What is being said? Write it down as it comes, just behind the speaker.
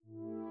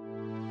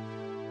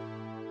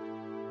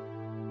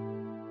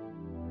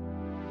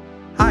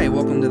Hi,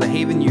 welcome to the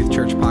Haven Youth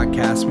Church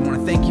podcast. We want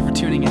to thank you for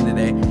tuning in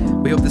today.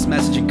 We hope this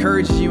message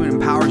encourages you and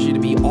empowers you to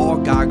be all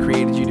God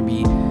created you to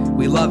be.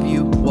 We love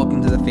you.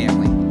 Welcome to the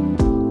family.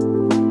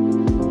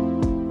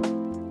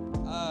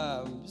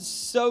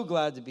 So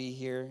glad to be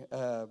here.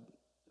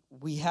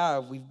 We've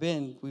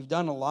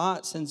done a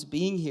lot since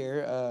being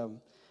here.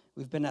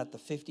 We've been at the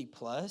 50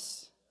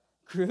 plus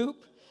group,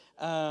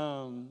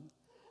 and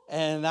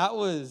that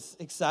was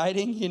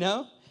exciting, you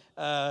know.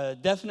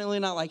 Definitely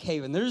not like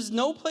Haven. There's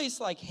no place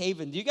like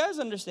Haven. Do you guys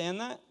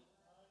understand that?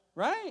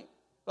 Right?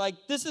 Like,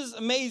 this is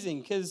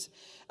amazing because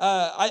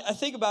I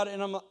think about it,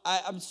 and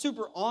I'm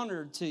super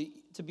honored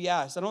to be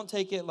asked. I don't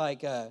take it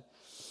like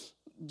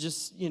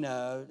just, you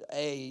know,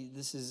 hey,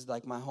 this is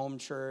like my home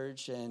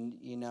church and,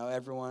 you know,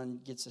 everyone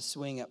gets a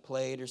swing at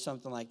plate or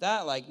something like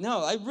that. Like,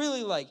 no, I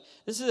really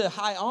this is a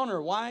high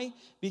honor. Why?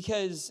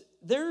 Because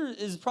there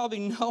is probably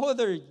no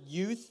other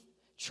youth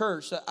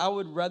church that I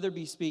would rather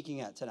be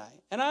speaking at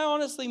tonight. And I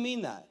honestly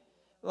mean that.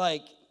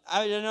 Like,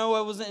 I don't know, I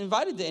wasn't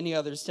invited to any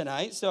others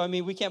tonight, so I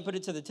mean, we can't put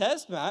it to the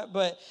test, Matt,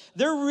 but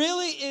there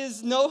really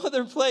is no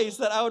other place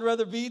that I would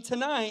rather be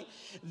tonight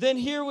than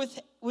here with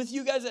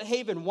you guys at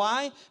Haven.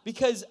 Why?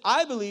 Because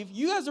I believe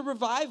you guys are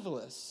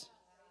revivalists.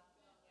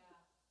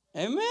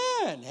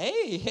 Amen.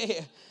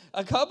 Hey,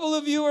 a couple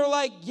of you are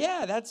like,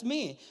 yeah, that's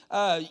me.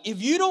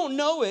 If you don't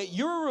know it,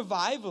 you're a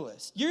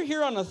revivalist. You're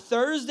here on a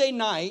Thursday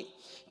night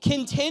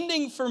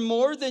contending for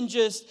more than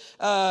just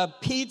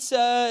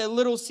pizza,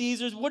 Little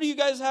Caesars. What do you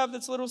guys have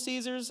that's Little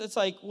Caesars? It's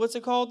like, what's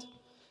it called?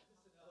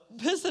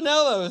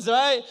 Piscinellos,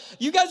 right?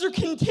 You guys are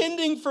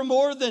contending for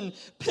more than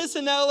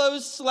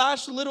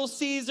Piscinellos / Little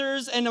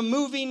Caesars and a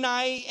movie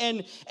night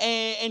and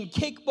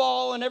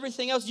kickball and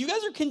everything else. You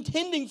guys are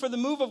contending for the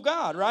move of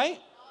God, right?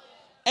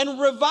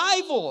 And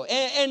revival,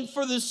 and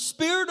for the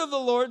Spirit of the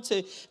Lord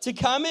to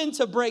come in,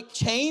 to break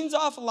chains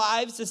off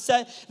lives, to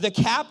set the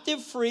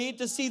captive free,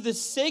 to see the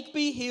sick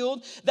be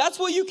healed. That's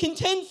what you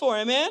contend for,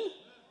 amen?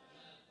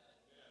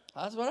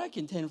 That's what I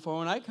contend for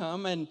when I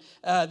come. And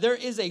there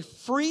is a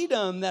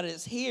freedom that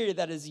is here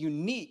that is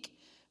unique,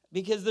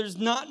 because there's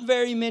not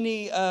very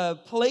many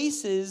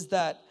places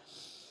that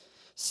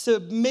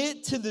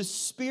submit to the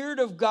Spirit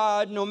of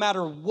God no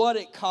matter what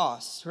it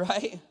costs,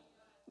 right?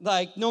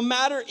 Like, no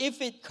matter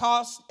if it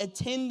costs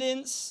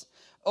attendance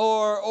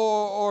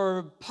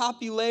or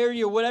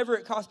popularity or whatever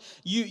it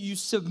costs, you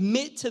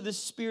submit to the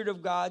Spirit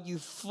of God. You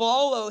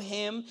follow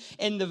Him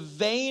in the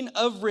vein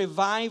of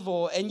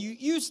revival. And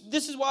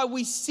this is why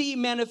we see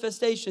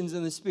manifestations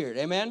in the Spirit.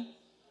 Amen?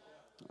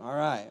 All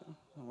right.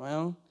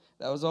 Well,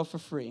 that was all for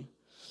free.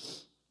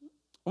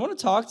 I want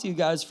to talk to you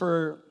guys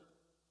for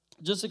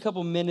just a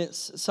couple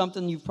minutes.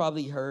 Something you've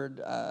probably heard,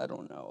 I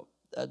don't know,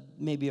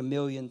 maybe a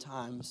million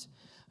times.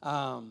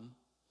 I'll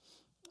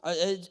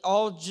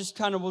just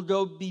kind of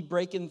will be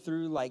breaking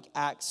through like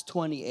Acts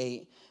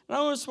 28. And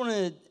I just want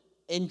to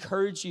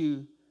encourage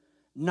you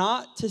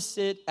not to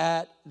sit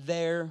at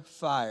their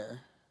fire.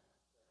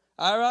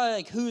 I really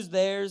like who's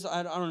theirs.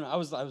 I don't know. I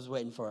was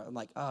waiting for it. I'm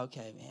like, oh,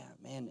 okay,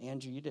 man,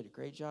 Andrew, you did a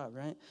great job,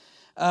 right?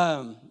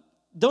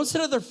 Don't sit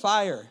at their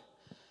fire.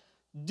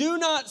 Do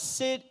not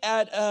sit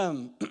at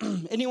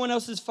anyone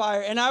else's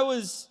fire. And I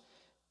was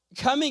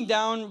coming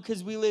down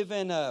because we live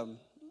in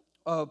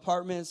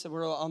apartments, and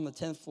we're on the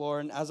 10th floor,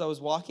 and as I was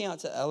walking out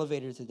to the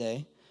elevator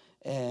today,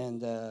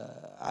 and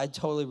I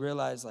totally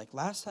realized, like,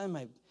 last time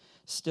I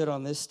stood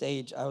on this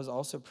stage, I was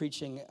also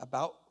preaching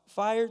about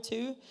fire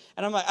too,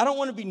 and I'm like, I don't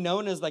want to be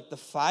known as like the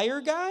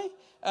fire guy,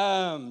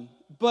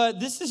 but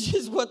this is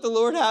just what the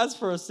Lord has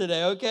for us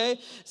today, okay?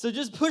 So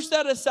just push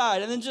that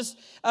aside, and then just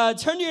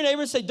turn to your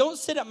neighbor and say, don't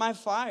sit at my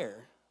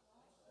fire.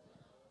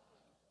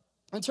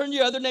 And turn to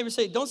your other neighbor and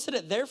say, don't sit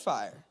at their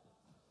fire.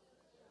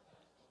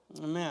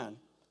 Amen.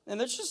 And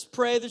let's just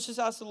pray. Let's just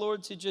ask the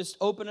Lord to just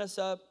open us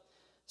up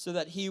so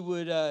that He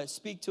would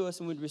speak to us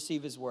and would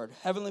receive His word.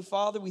 Heavenly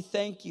Father, we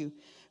thank you.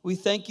 We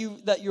thank you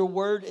that your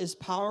word is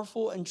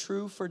powerful and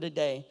true for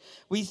today.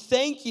 We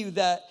thank you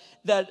that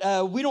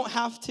we don't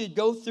have to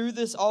go through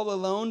this all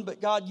alone, but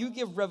God, you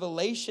give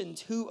revelation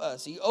to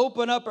us. You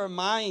open up our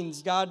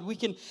minds, God. We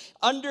can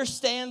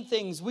understand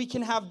things. We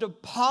can have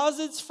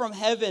deposits from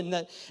heaven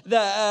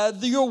that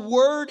your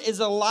word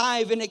is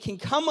alive and it can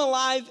come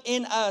alive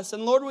in us.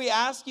 And Lord, we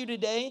ask you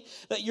today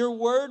that your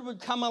word would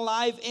come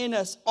alive in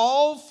us,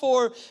 all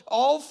for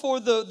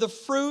the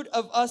fruit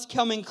of us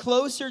coming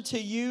closer to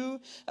you,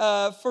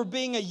 for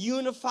being a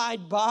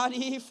unified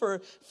body,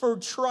 for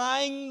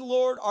trying,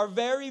 Lord, our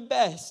very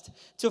best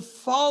to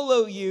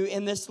follow you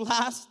in this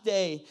last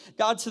day,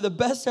 God, to the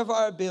best of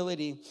our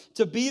ability,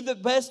 to be the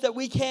best that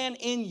we can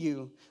in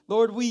you.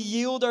 Lord, we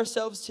yield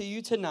ourselves to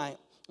you tonight,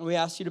 and we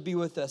ask you to be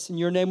with us. In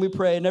your name we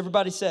pray, and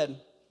everybody said,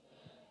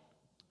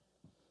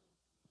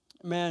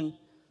 amen.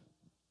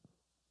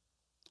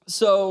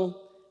 So,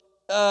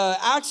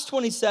 Acts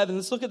 27,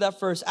 let's look at that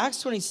first.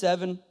 Acts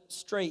 27,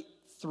 straight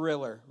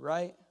thriller,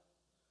 right?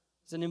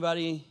 Is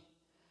anybody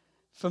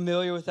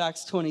familiar with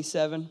Acts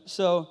 27?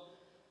 So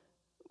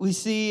we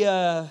see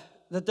that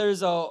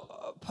there's a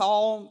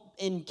Paul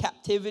in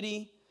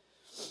captivity.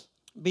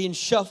 being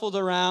shuffled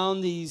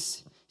around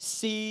these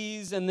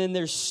seas, and then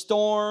there's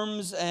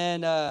storms,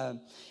 and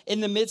in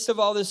the midst of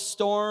all the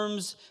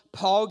storms,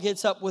 Paul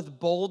gets up with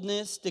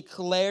boldness,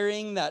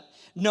 declaring that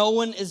no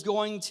one is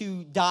going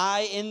to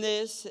die in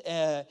this,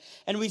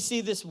 and we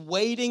see this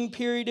waiting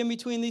period in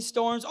between these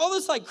storms. All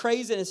this like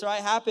craziness, right,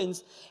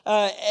 happens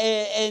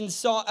in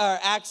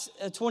Acts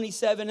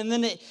 27, and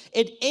then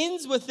it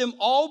ends with them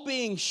all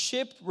being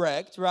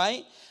shipwrecked,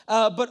 right,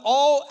 but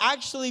all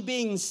actually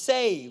being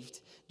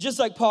saved, just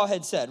like Paul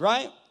had said,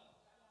 right?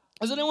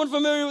 Is anyone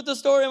familiar with the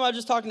story? Am I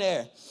just talking to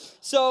air?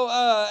 So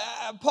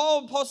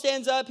Paul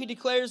stands up. He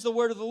declares the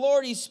word of the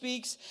Lord. He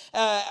speaks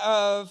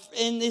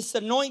in this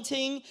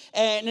anointing,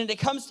 and it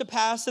comes to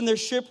pass, and they're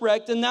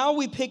shipwrecked. And now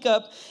we pick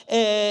up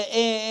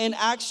in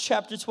Acts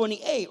chapter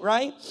 28,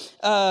 right?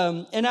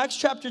 In Acts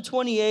chapter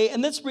 28,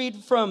 and let's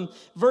read from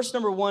verse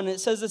number 1. It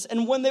says this,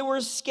 "And when they were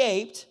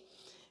escaped,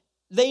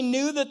 they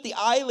knew that the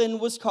island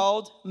was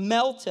called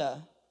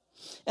Malta.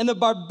 And the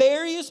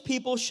barbarous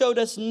people showed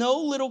us no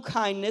little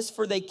kindness,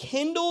 for they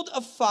kindled a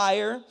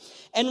fire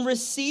and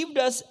received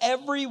us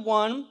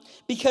everyone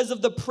because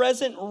of the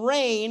present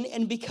rain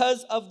and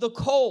because of the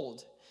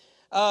cold."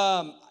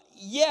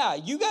 Yeah,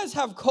 you guys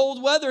have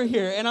cold weather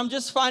here, and I'm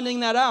just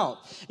finding that out.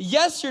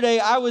 Yesterday,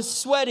 I was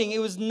sweating. It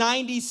was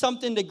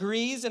 90-something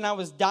degrees, and I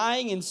was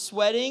dying and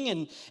sweating,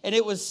 and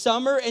it was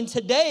summer. And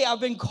today, I've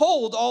been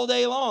cold all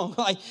day long.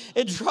 Like,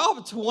 it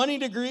dropped 20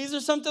 degrees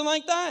or something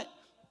like that.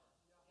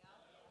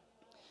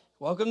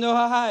 Welcome to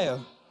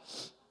Ohio.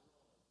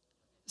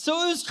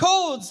 So it was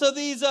cold. So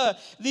these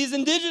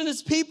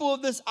indigenous people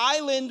of this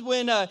island,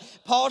 when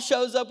Paul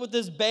shows up with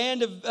this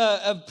band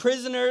of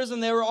prisoners,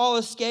 and they were all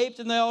escaped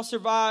and they all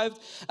survived,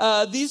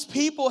 these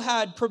people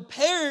had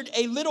prepared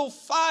a little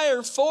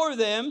fire for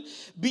them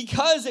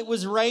because it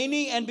was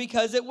rainy and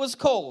because it was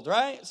cold,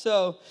 right?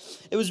 So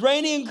it was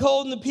rainy and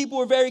cold, and the people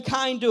were very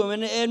kind to him.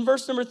 And in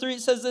verse number 3,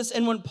 it says this,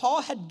 "And when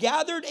Paul had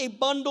gathered a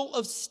bundle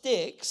of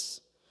sticks,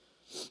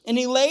 and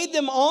he laid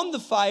them on the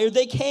fire,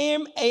 there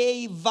came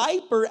a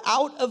viper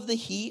out of the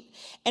heat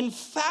and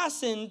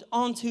fastened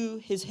onto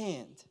his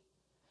hand."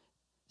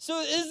 So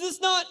is this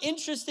not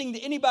interesting to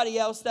anybody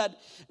else that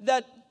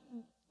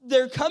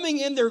they're coming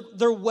in,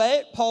 they're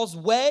wet, Paul's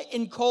wet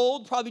and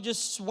cold, probably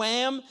just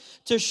swam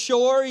to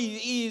shore,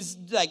 he's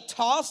like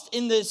tossed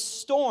in this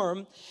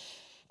storm.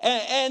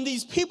 And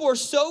these people are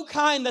so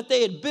kind that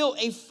they had built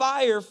a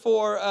fire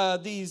for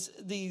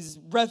these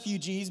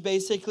refugees,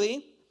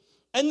 basically.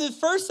 And the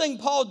first thing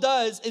Paul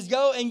does is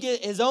go and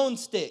get his own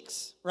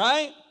sticks,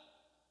 right?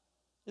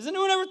 Has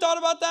anyone ever thought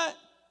about that?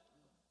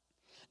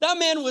 That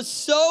man was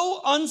so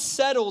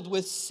unsettled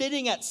with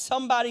sitting at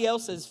somebody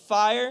else's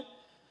fire.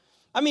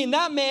 I mean,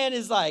 that man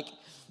is like,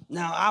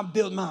 "Now I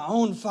build my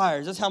own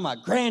fires. That's how my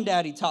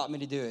granddaddy taught me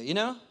to do it," you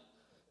know?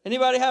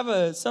 Anybody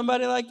have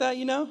somebody like that,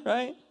 you know,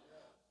 right?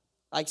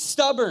 Like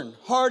stubborn,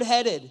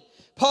 hard-headed.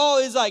 Paul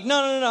is like,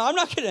 no, I'm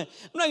not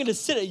gonna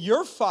sit at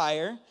your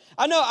fire.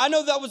 I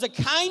know that was a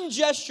kind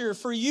gesture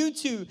for you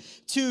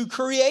to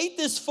create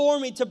this for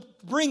me, to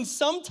bring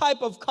some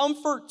type of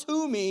comfort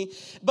to me,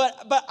 but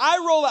I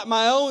roll at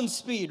my own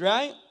speed,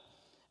 right?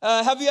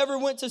 Have you ever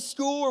went to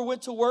school or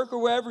went to work or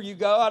wherever you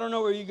go? I don't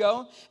know where you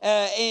go,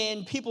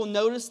 and people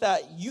notice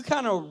that you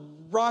kind of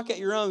rock at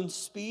your own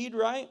speed,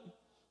 right?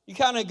 You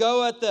kind of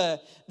go at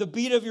the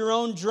beat of your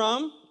own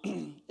drum.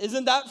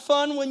 Isn't that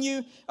fun when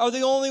you are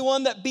the only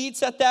one that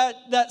beats at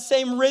that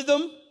same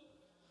rhythm?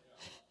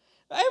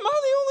 Am I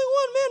the only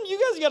one? Man,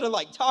 you guys got to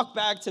like talk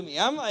back to me.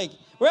 I'm like,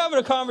 we're having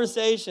a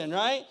conversation,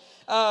 right?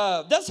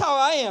 That's how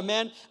I am,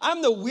 man.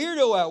 I'm the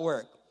weirdo at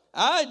work.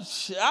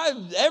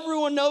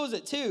 Everyone knows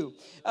it too.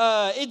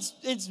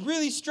 It's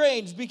really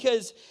strange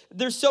because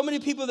there's so many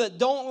people that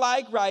don't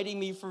like writing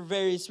me for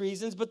various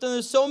reasons, but then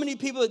there's so many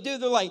people that do.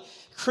 They're like,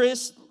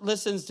 "Chris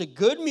listens to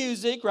good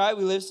music," right?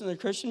 We listen to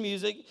Christian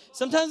music.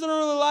 Sometimes I don't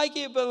really like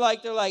it, but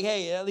like they're like,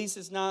 "Hey, at least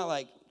it's not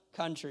like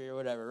country or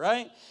whatever,"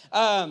 right?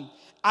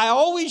 I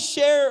always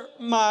share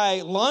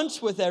my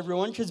lunch with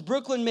everyone because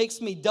Brooklyn makes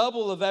me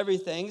double of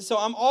everything. So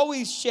I'm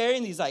always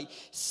sharing these like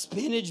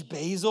spinach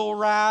basil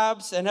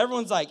wraps, and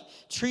everyone's like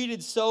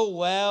treated so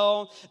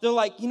well. They're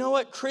like, "You know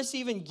what? Chris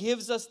even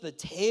gives us the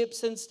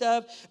tips and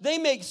stuff." They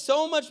make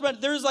so much money.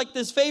 There's like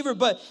this favor,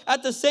 but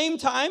at the same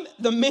time,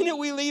 the minute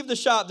we leave the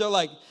shop, they're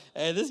like,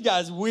 "Hey, this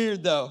guy's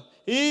weird though.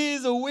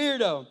 He's a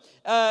weirdo."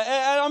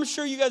 And I'm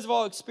sure you guys have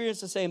all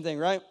experienced the same thing,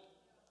 right?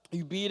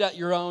 You beat at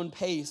your own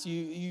pace.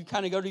 You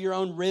kind of go to your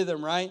own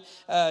rhythm, right?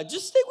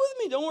 Just stick with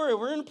me. Don't worry.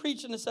 We're going to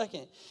preach in a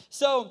second.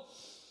 So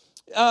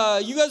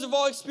you guys have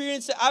all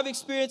experienced it. I've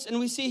experienced, and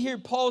we see here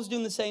Paul's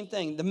doing the same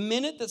thing. The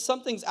minute that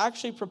something's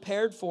actually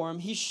prepared for him,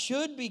 he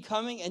should be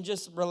coming and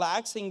just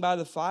relaxing by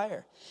the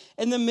fire.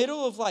 In the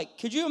middle of like,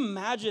 could you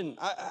imagine?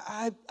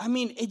 I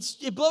mean,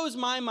 it blows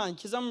my mind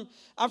because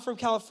I'm from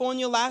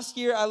California. Last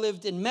year I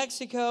lived in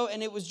Mexico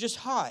and it was just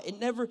hot.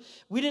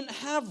 We didn't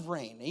have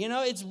rain. You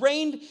know, it's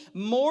rained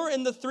more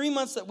in the 3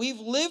 months that we've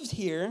lived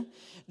here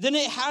than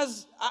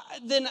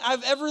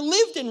I've ever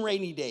lived in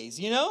rainy days.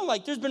 You know,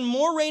 like there's been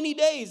more rainy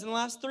days in the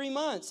last 3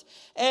 months.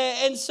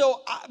 And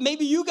so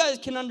maybe you guys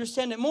can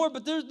understand it more,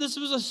 but this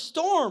was a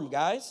storm,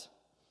 guys.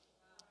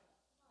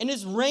 And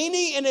it's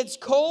rainy and it's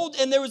cold,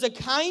 and there was a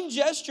kind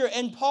gesture,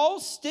 and Paul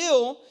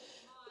still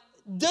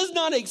does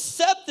not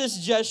accept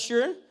this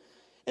gesture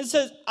and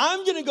says,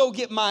 I'm going to go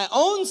get my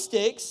own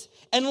sticks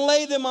and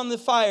lay them on the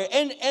fire.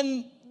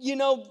 And you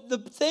know, the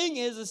thing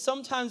is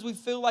sometimes we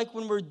feel like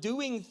when we're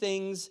doing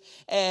things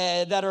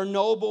that are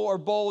noble or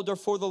bold or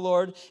for the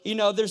Lord, you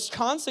know, there's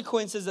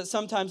consequences that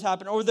sometimes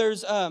happen, or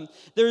there's a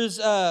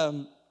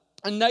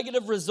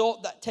negative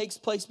result that takes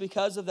place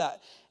because of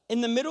that. In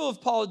the middle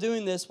of Paul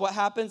doing this, what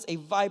happens? A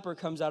viper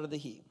comes out of the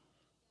heat.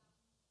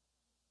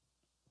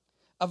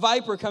 A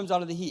viper comes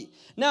out of the heat.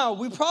 Now,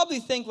 we probably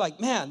think like,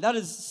 man, that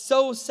is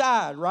so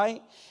sad,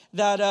 right?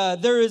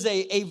 That there is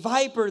a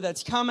viper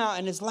that's come out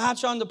and is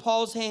latched onto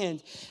Paul's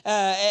hand.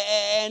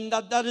 And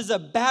that is a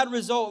bad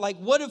result. Like,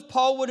 what if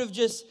Paul would have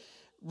just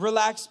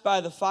relaxed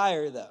by the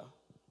fire, though?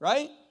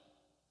 Right?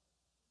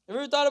 Have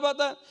you ever thought about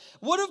that?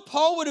 What if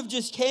Paul would have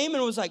just came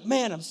and was like,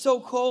 man, I'm so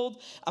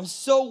cold, I'm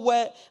so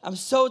wet, I'm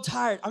so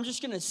tired. I'm just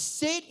going to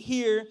sit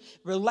here,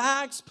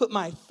 relax, put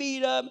my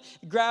feet up,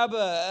 grab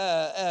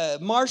a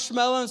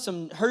marshmallow and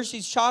some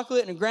Hershey's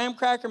chocolate and a graham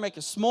cracker, make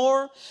a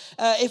s'more.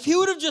 If he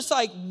would have just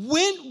like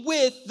went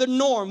with the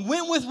norm,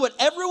 went with what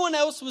everyone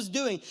else was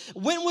doing,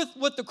 went with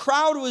what the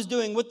crowd was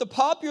doing, with the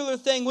popular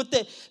thing, let's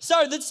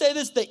say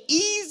this, the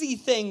easy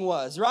thing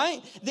was, right?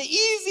 The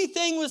easy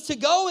thing was to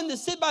go and to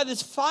sit by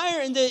this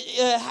fire and to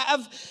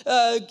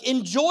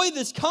enjoy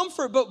this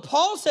comfort. But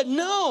Paul said,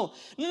 no,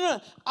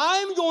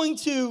 I'm going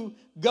to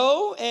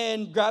go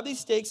and grab these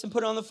sticks and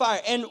put it on the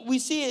fire. And we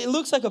see it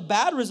looks like a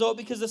bad result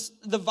because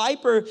the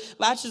viper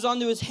latches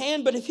onto his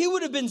hand. But if he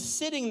would have been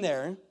sitting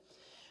there,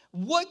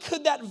 what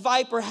could that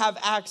viper have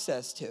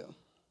access to?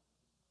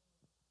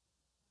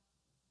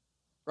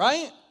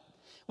 Right?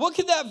 What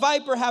could that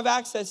viper have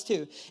access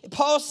to?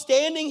 Paul's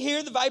standing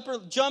here, the viper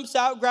jumps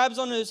out, grabs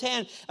onto his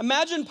hand.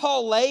 Imagine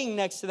Paul laying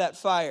next to that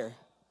fire.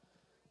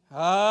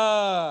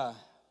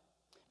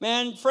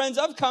 Man, friends,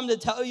 I've come to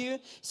tell you,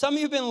 some of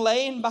you have been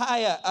laying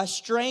by a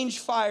strange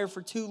fire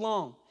for too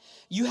long.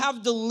 You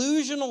have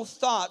delusional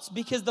thoughts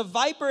because the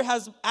viper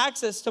has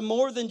access to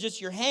more than just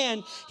your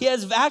hand. He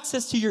has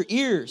access to your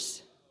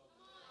ears.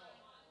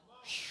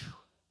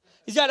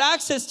 He's got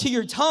access to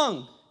your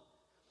tongue.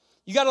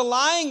 You got a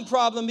lying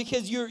problem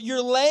because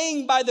you're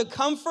laying by the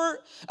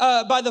comfort,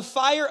 by the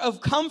fire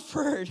of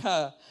comfort.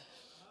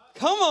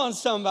 Come on,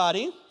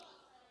 somebody.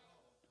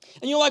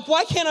 And you're like,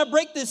 why can't I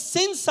break this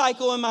sin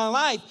cycle in my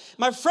life?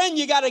 My friend,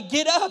 you got to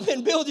get up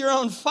and build your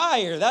own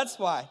fire. That's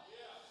why.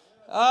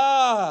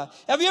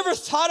 Have you ever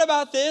thought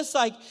about this?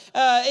 Like,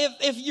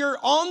 if you're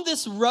on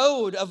this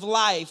road of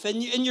life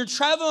and you're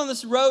traveling on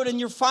this road and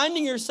you're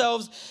finding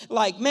yourselves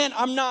like, man,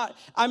 I'm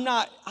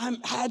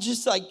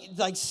just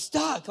like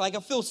stuck. Like I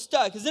feel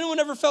stuck. Has anyone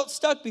ever felt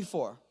stuck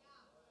before?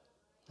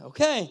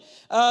 Okay,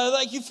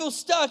 like you feel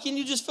stuck and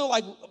you just feel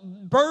like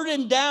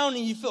burdened down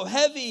and you feel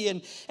heavy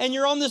and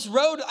you're on this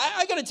road.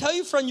 I got to tell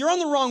you, friend, you're on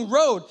the wrong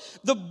road.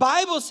 The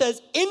Bible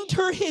says,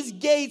 enter his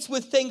gates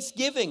with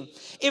thanksgiving.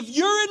 If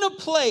you're in a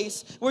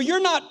place where you're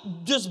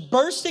not just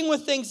bursting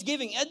with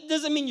thanksgiving, it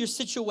doesn't mean your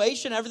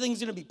situation, everything's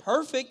going to be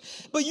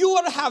perfect, but you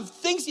ought to have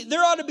things,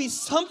 there ought to be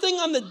something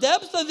on the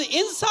depths of the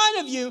inside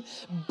of you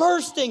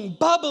bursting,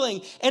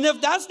 bubbling. And if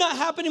that's not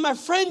happening, my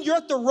friend, you're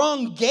at the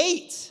wrong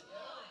gate.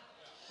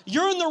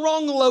 You're in the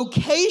wrong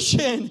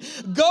location.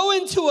 Go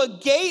into a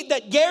gate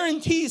that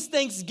guarantees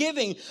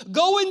thanksgiving.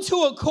 Go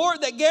into a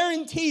court that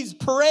guarantees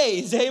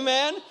praise.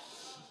 Amen.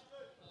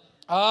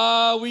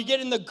 We get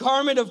in the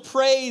garment of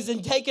praise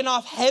and taking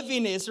off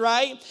heaviness,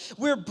 right?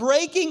 We're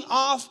breaking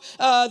off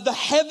the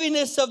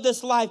heaviness of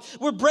this life.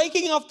 We're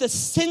breaking off the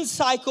sin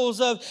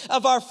cycles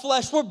of our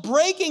flesh. We're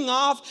breaking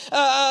off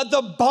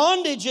the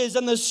bondages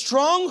and the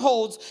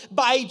strongholds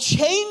by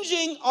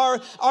changing our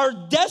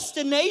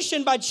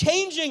destination, by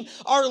changing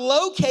our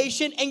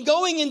location and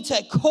going into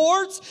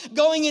courts,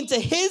 going into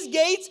his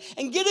gates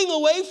and getting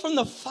away from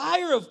the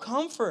fire of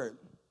comfort.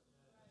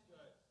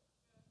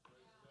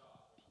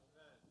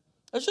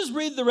 Let's just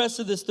read the rest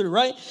of this through,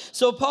 right?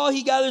 So Paul,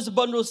 he gathers a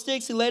bundle of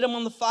sticks. He laid them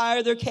on the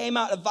fire. There came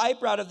out a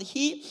viper out of the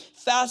heat,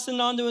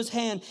 fastened onto his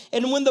hand.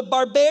 And when the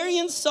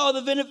barbarians saw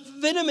the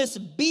venomous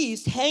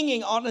beast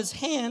hanging on his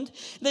hand,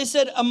 they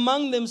said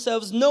among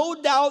themselves, no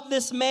doubt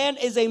this man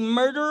is a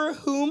murderer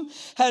whom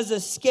has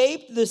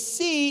escaped the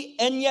sea,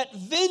 and yet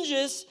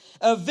vengeance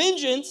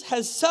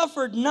has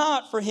suffered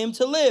not for him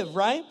to live,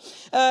 right?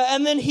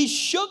 And then he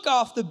shook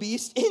off the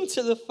beast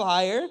into the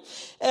fire,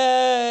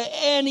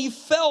 and he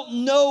felt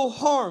no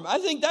harm. I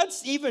think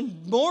that's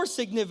even more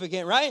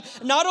significant, right?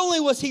 Not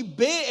only was he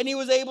bit and he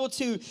was able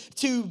to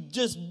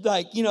just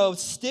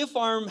stiff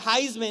arm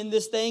Heisman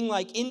this thing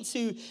like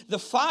into the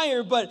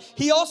fire, but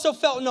he also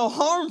felt no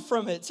harm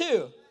from it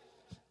too.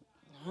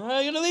 I'm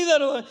going to leave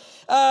that alone.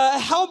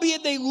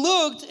 Howbeit they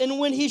looked, and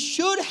when he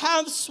should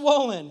have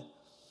swollen,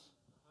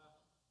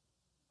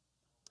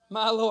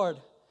 my Lord,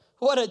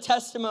 what a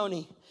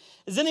testimony.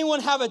 Does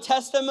anyone have a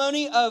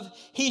testimony of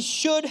he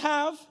should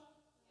have?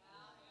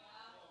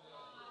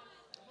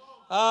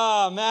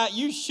 Matt,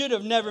 you should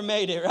have never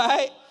made it,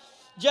 right?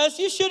 Jess,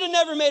 you should have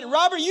never made it.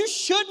 Robert, you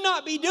should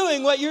not be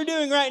doing what you're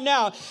doing right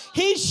now.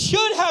 He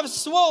should have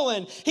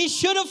swollen. He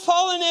should have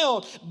fallen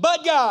ill,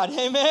 but God,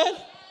 amen?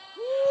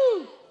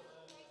 Woo.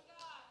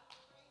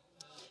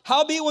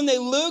 Howbeit, when they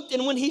looked,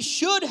 and when he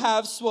should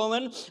have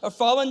swollen or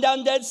fallen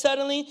down dead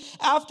suddenly,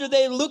 after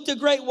they looked a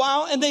great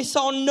while, and they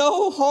saw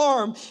no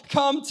harm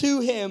come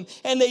to him,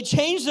 and they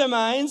changed their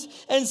minds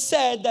and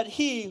said that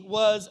he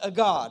was a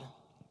god.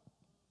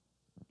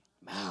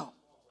 Wow.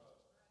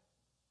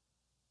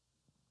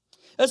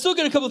 Let's look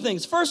at a couple of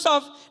things. First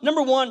off,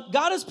 number one,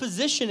 God is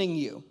positioning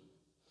you.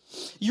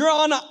 You're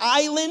on an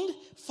island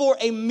for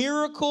a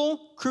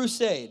miracle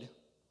crusade.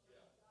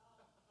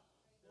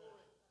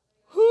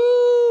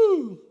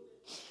 Whoo!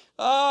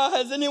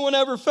 Has anyone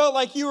ever felt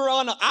like you were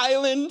on an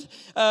island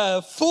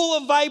full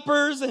of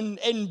vipers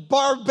and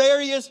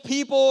barbarous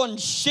people and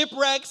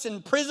shipwrecks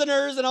and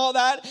prisoners and all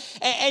that?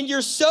 And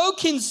you're so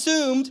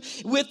consumed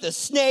with the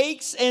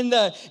snakes and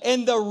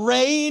the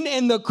rain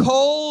and the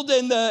cold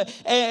and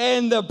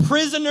the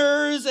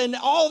prisoners and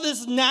all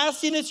this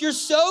nastiness. You're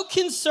so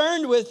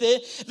concerned with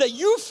it that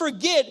you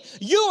forget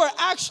you are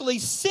actually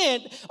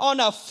sent on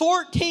a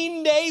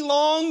 14-day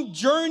long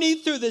journey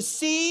through the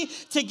sea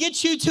to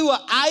get you to an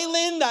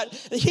island that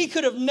he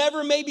could have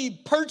never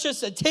maybe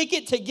purchased a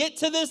ticket to get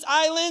to this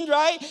island,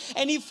 right?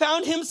 And he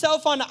found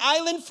himself on an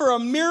island for a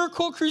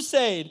miracle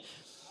crusade.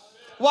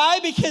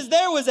 Why? Because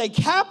there was a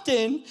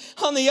captain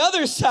on the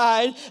other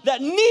side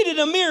that needed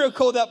a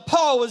miracle that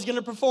Paul was going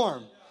to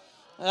perform.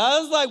 And I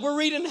was like, we're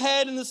reading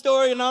ahead in the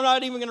story, and I'm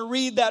not even going to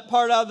read that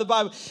part out of the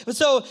Bible.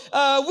 So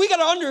we got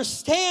to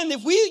understand,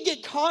 if we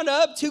get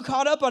too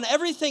caught up on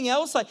everything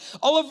else, like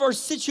all of our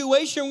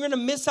situation, we're going to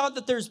miss out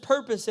that there's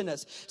purpose in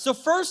us. So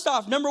first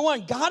off, number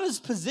one, God is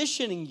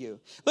positioning you.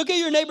 Look at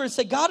your neighbor and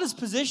say, God is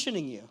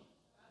positioning you.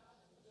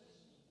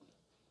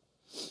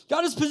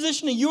 God is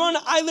positioning you. You're on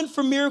an island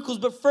for miracles,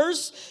 but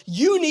first,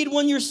 you need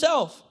one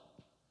yourself.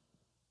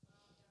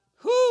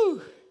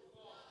 Whew.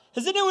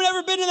 Has anyone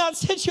ever been in that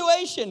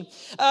situation?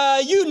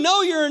 You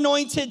know you're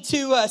anointed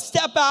to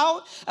step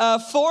out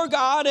for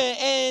God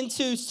and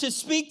to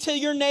speak to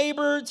your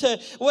neighbor,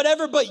 to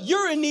whatever, but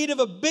you're in need of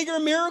a bigger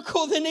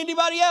miracle than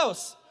anybody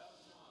else.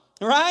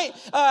 Right?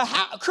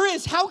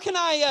 Chris, how can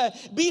I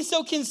be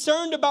so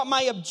concerned about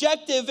my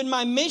objective and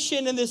my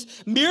mission in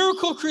this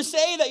miracle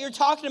crusade that you're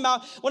talking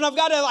about when I've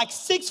got a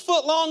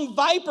 6-foot-long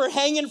viper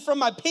hanging from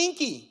my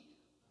pinky?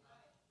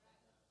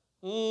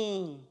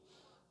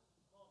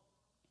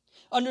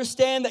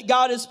 Understand that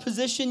God has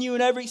positioned you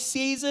in every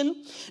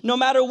season, no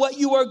matter what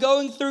you are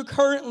going through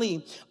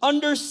currently.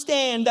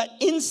 Understand that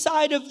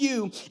inside of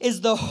you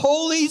is the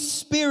Holy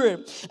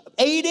Spirit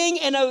aiding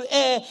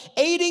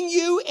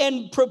you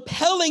and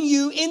propelling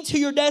you into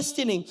your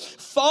destiny.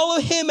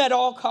 Follow him at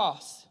all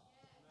costs.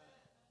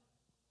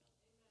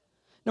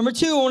 Number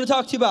two, I want to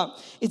talk to you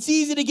about, it's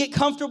easy to get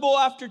comfortable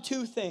after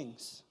two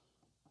things.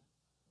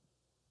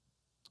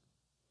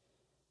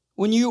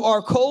 When you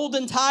are cold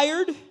and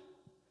tired,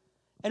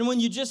 and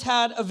when you just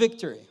had a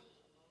victory.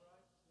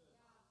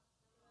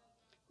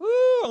 Woo,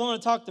 I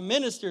want to talk to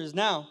ministers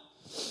now.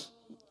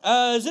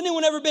 Has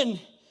anyone ever been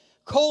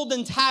cold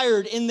and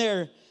tired in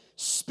their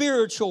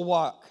spiritual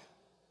walk?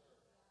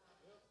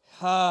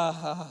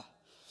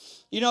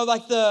 You know,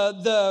 like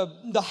the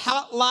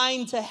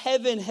hotline to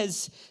heaven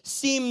has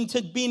seemed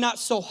to be not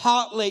so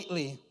hot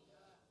lately.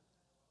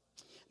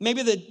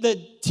 Maybe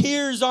the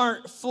tears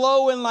aren't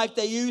flowing like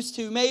they used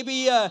to.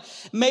 Maybe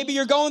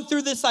you're going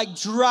through this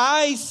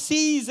dry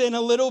season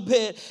a little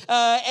bit,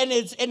 and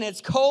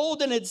it's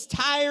cold and it's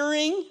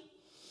tiring,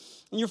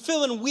 and you're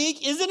feeling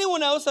weak. Is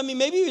anyone else? I mean,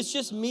 maybe it's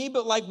just me,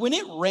 but when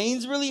it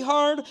rains really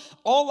hard,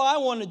 all I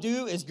want to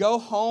do is go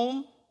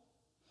home,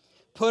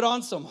 put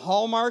on some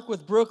Hallmark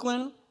with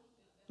Brooklyn.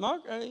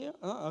 Mark? Yeah.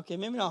 Oh, okay,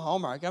 maybe not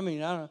Hallmark. I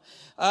mean, I don't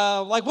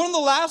know. One of the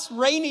last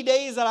rainy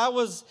days that I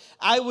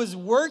was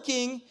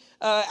working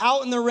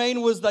out in the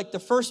rain was the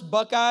first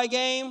Buckeye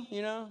game.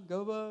 You know,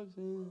 go Bucks.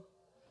 Yeah.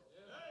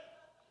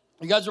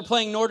 You guys were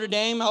playing Notre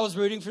Dame. I was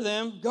rooting for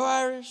them. Go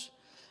Irish.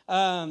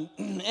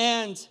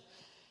 And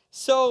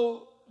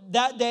so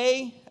that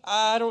day,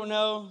 I don't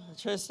know,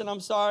 Tristan,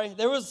 I'm sorry.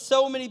 There was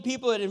so many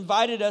people that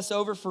invited us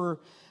over for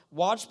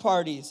watch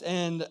parties,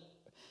 and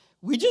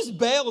we just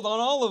bailed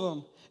on all of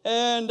them.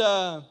 And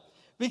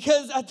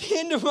because at the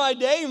end of my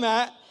day,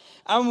 Matt,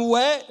 I'm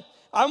wet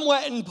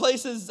in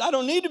places I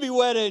don't need to be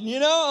wet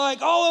in,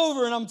 all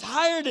over, and I'm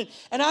tired,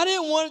 and I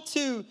didn't want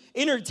to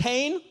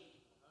entertain.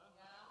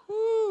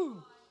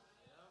 Woo.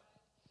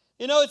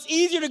 It's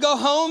easier to go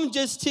home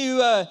just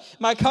to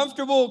my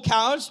comfortable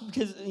couch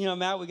because,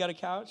 Matt, we got a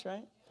couch,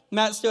 right?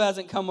 Matt still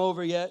hasn't come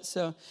over yet,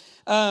 so...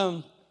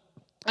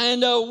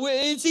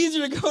 it's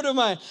easier to go to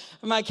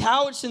my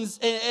couch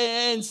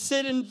and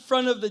sit in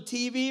front of the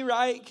TV,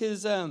 right?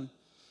 Because I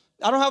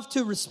don't have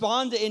to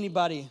respond to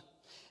anybody.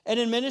 And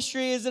in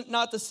ministry, isn't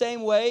not the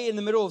same way in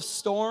the middle of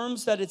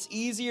storms that it's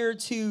easier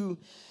to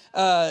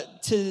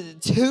to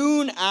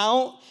tune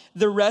out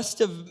the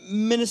rest of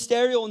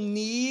ministerial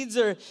needs,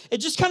 or it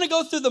just kind of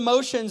go through the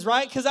motions,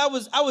 right? Because I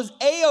was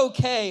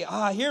A-okay.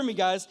 Hear me,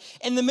 guys.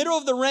 In the middle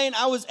of the rain,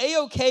 I was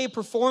A-okay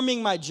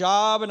performing my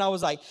job, and I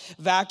was like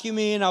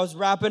vacuuming, I was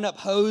wrapping up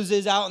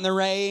hoses out in the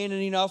rain,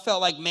 and I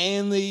felt like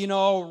manly,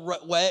 all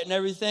wet and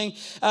everything.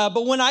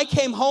 But when I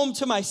came home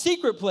to my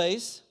secret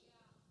place,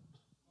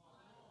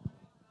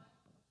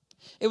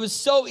 it was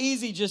so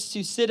easy just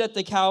to sit at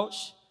the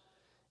couch,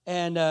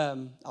 and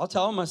I'll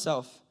tell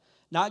myself,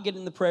 not get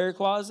in the prayer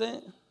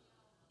closet.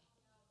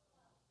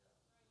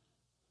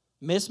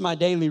 Miss my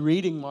daily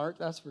reading mark,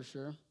 that's for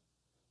sure.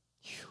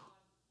 Whew.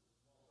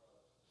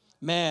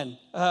 Man,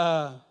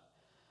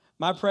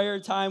 my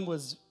prayer time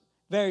was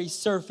very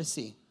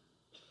surfacey.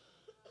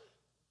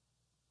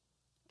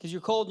 Because you're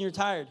cold and you're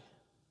tired.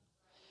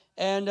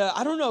 And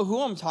I don't know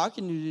who I'm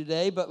talking to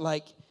today, but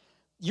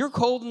you're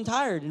cold and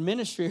tired in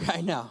ministry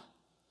right now.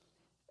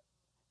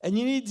 And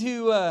you need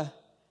to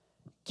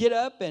get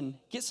up and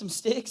get some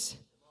sticks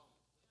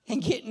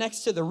and get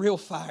next to the real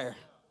fire.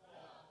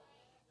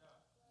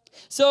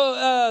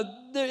 So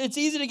it's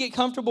easy to get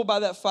comfortable by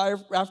that fire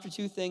after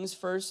two things.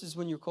 First is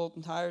when you're cold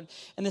and tired.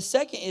 And the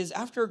second is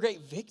after a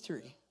great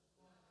victory.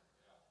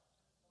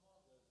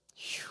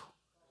 Whew.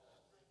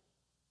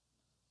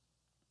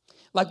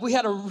 We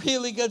had a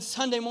really good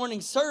Sunday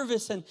morning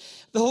service, and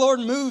the Lord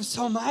moved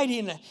so mighty,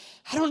 and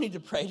I don't need to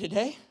pray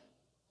today.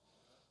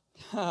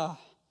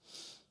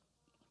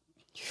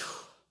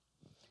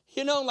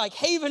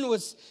 Haven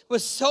was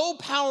so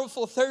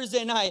powerful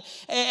Thursday night,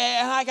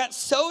 and I got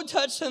so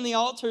touched on the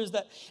altars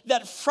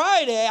that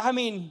Friday,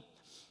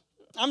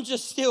 I'm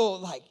just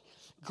still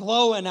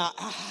glowing out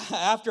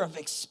after I've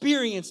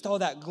experienced all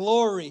that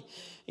glory,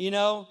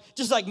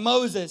 just like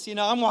Moses,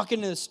 I'm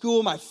walking into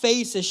school, my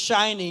face is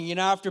shining,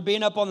 after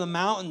being up on the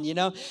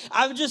mountain,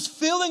 I'm just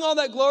feeling all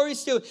that glory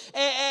still.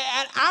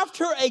 And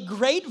after a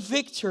great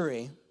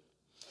victory,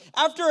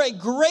 after a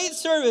great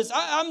service,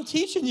 I'm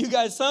teaching you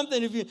guys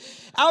something.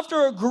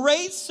 After a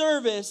great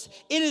service,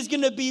 it is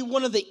going to be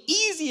one of the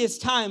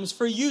easiest times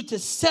for you to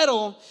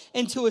settle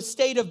into a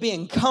state of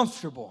being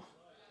comfortable.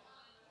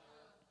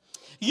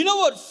 You know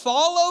what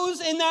follows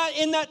in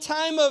that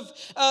time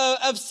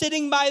of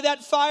sitting by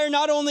that fire?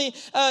 Not only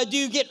do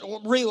you get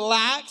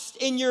relaxed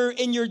in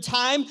your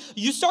time,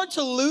 you start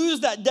to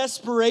lose that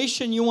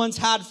desperation you once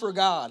had for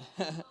God.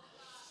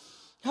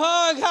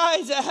 Oh,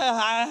 guys,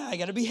 I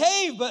got to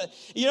behave. But,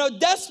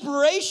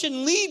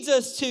 desperation leads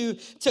us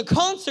to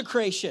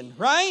consecration,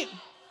 right?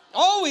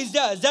 Always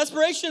does.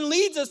 Desperation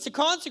leads us to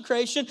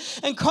consecration,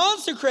 and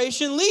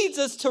consecration leads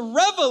us to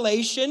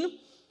revelation.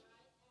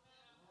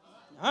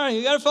 All right,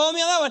 you got to follow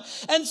me on that one.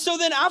 And so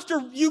then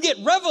after you get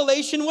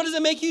revelation, what does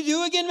it make you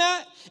do again,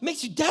 Matt? It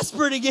makes you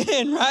desperate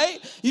again, right?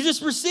 You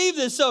just receive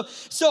this. So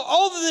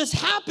all of this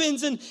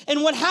happens, and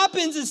what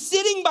happens is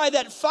sitting by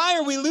that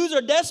fire, we lose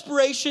our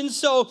desperation.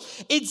 So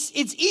it's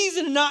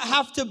easy to not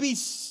have to be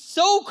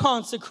so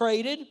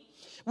consecrated.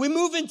 We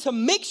move into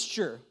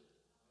mixture.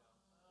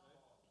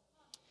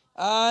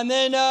 And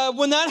then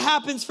when that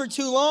happens for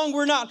too long,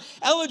 we're not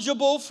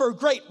eligible for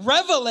great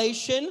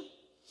revelation.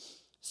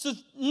 So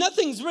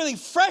nothing's really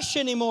fresh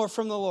anymore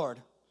from the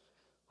Lord.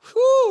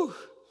 Whew.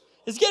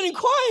 It's getting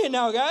quiet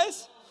now,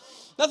 guys.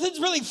 Nothing's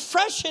really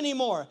fresh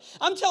anymore.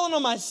 I'm telling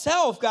on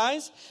myself,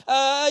 guys.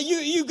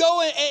 You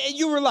go and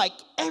you were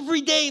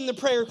every day in the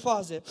prayer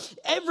closet,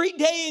 every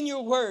day in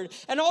your word,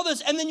 and all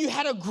this. And then you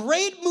had a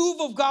great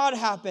move of God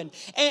happen.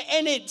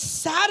 And it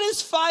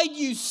satisfied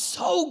you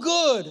so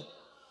good.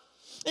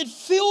 It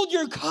filled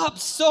your cup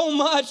so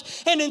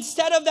much, and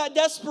instead of that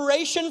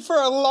desperation for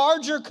a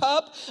larger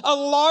cup, a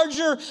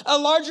larger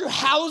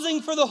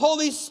housing for the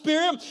Holy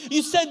Spirit,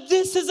 you said,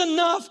 this is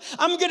enough.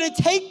 I'm going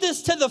to take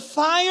this to the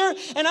fire,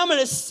 and I'm going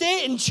to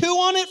sit and chew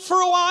on it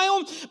for a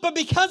while. But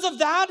because of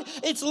that,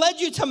 it's led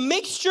you to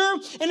mixture,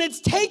 and it's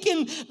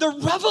taken the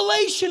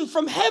revelation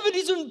from heaven.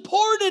 He's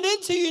poured it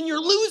into you, and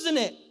you're losing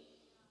it.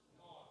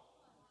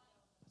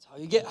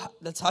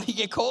 That's how you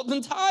get cold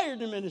and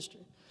tired in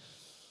ministry.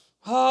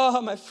 Oh,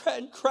 my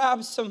friend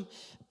grabbed some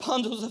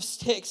bundles of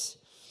sticks.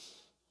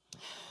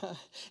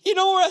 You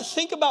know where I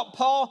think about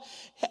Paul?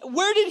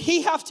 Where did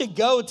he have to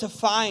go to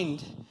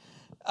find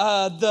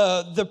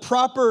the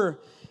proper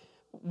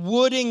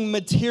wooding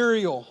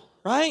material,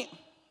 right?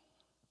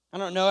 I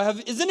don't know.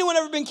 Has anyone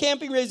ever been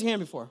camping? Raise your hand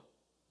before.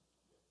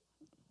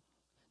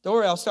 Don't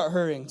worry, I'll start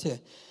hurrying too.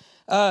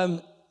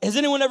 Has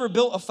anyone ever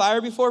built a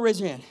fire before? Raise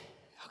your hand.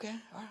 Okay,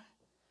 all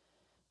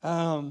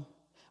right.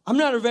 I'm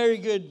not a very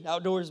good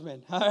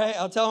outdoorsman, all right?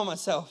 I'll tell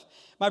myself.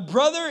 My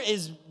brother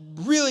is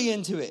really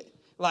into it.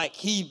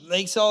 He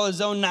makes all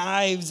his own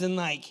knives and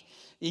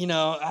he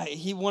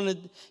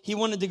wanted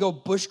to go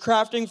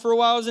bushcrafting for a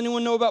while. Does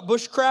anyone know about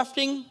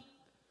bushcrafting?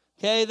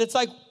 Okay, that's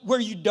where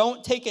you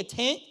don't take a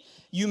tent.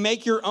 You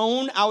make your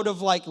own out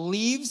of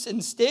leaves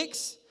and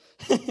sticks.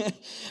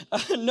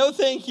 No,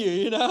 thank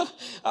you.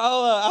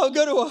 I'll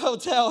go to a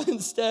hotel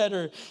instead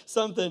or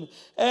something.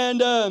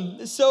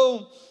 And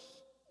so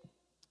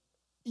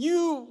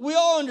we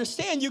all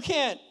understand you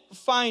can't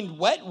find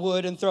wet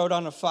wood and throw it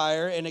on a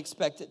fire and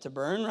expect it to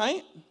burn,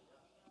 right?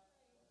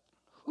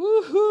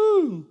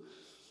 Woohoo!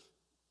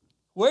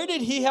 Where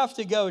did he have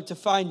to go to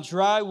find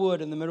dry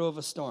wood in the middle of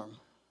a storm?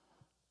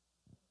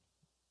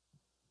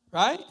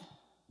 Right?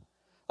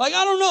 Like,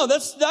 I don't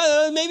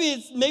know.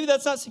 Maybe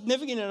that's not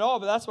significant at all,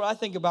 but that's what I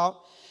think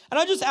about. And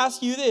I just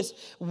ask you this: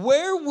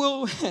 where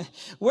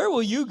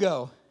will you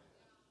go?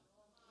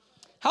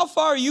 How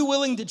far are you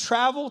willing to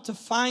travel to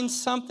find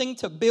something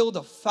to build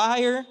a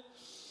fire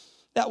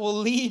that will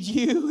lead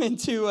you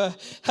into a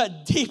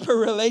deeper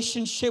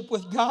relationship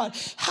with God?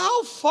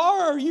 How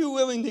far are you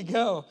willing to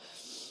go?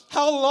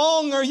 How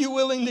long are you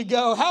willing to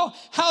go?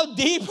 How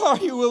deep are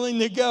you willing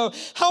to go?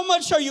 How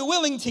much are you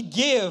willing to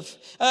give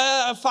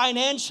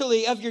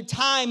financially, of your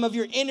time, of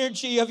your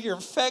energy, of your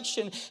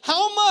affection?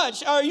 How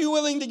much are you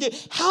willing to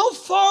give? How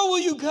far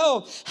will you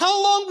go?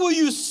 How long will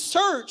you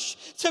search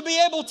to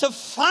be able to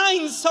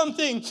find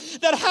something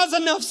that has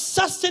enough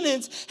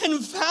sustenance and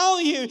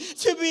value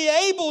to be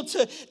able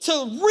to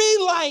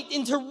relight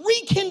and to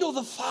rekindle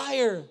the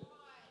fire?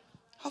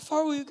 How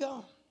far will you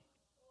go?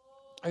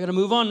 I got to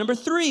move on. Number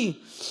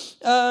 3,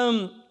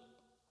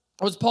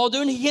 what's Paul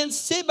doing? He can't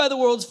sit by the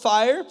world's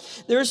fire.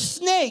 There are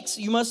snakes.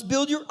 You must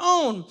build your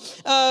own.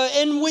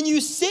 And when you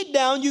sit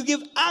down, you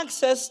give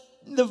access,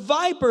 the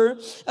viper,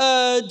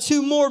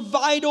 to more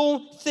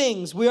vital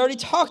things. We already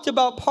talked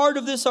about part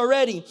of this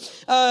already.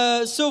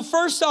 So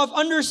first off,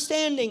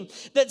 understanding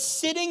that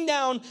sitting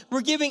down, we're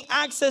giving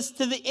access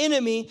to the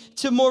enemy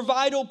to more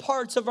vital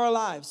parts of our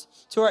lives,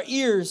 to our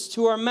ears,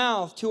 to our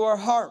mouth, to our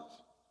heart.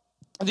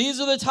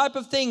 These are the type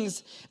of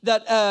things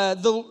that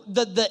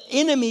the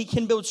enemy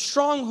can build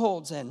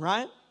strongholds in,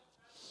 right?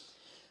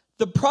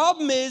 The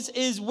problem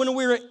is when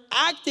we're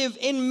active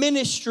in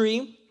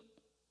ministry,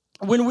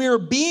 when we are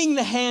being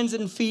the hands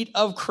and feet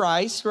of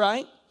Christ,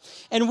 right?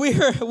 And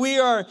we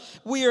are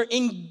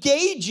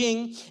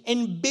engaging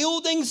in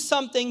building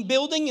something,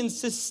 building and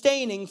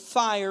sustaining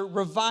fire,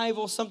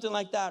 revival, something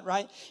like that,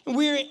 right? And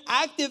we're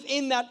active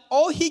in that.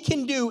 All he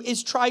can do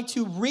is try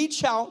to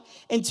reach out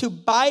and to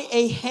buy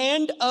a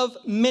hand of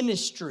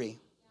ministry.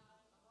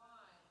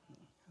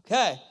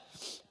 Okay.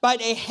 By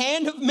a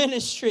hand of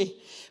ministry.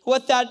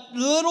 What that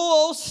little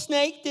old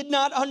snake did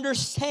not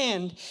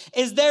understand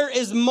is there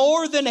is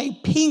more than a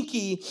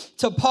pinky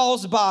to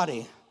Paul's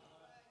body.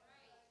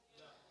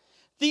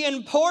 The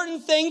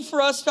important thing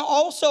for us to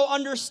also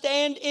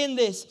understand in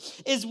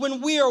this is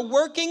when we are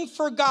working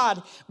for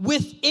God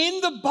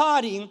within the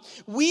body,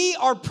 we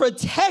are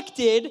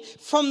protected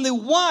from the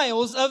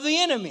wiles of the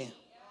enemy.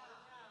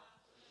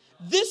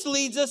 This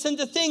leads us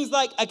into things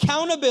like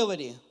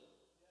accountability.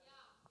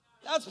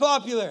 That's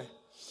popular.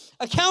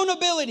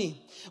 Accountability.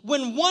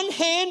 When one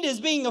hand is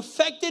being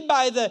affected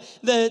by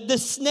the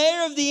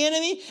snare of the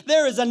enemy,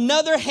 there is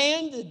another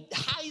hand that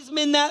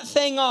Heisman that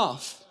thing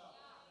off.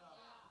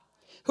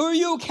 Who are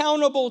you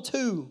accountable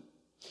to?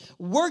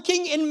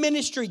 Working in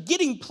ministry,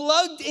 getting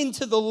plugged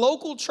into the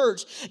local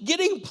church,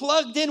 getting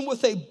plugged in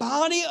with a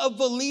body of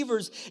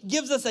believers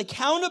gives us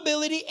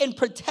accountability and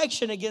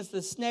protection against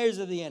the snares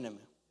of the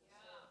enemy.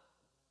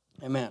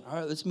 Amen. All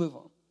right, let's move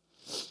on.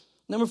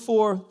 Number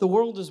 4, the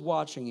world is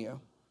watching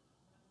you.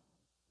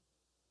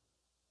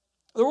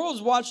 The world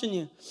is watching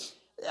you.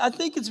 I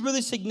think it's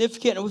really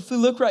significant. If we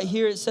look right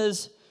here, it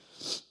says,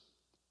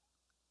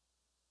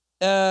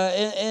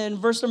 in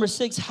verse number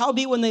 6,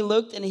 howbeit when they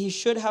looked, and he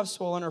should have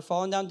swollen or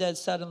fallen down dead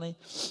suddenly.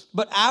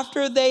 But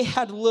after they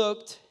had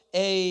looked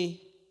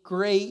a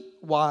great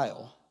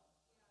while.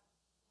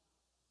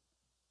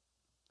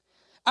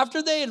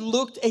 After they had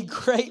looked a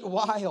great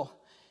while,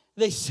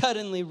 they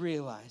suddenly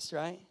realized,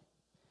 right?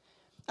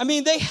 I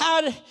mean,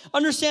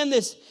 understand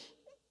this,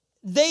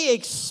 they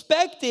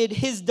expected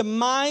his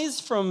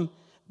demise from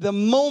the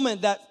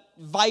moment that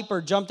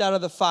viper jumped out of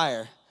the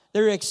fire.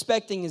 They were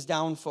expecting his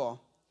downfall.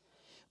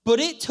 But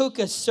it took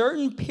a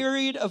certain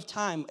period of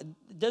time.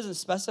 It doesn't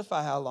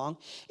specify how long.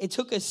 It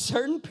took a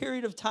certain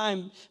period of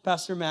time,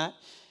 Pastor Matt,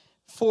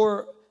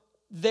 for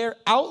their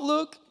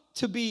outlook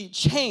to be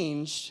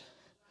changed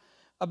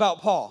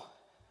about Paul.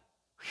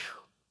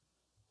 Whew.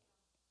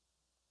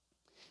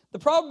 The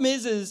problem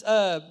is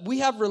we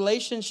have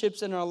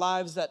relationships in our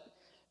lives that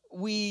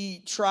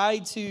we try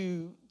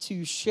to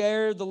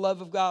share the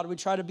love of God. We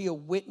try to be a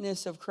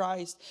witness of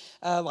Christ,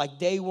 like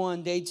day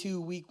 1, day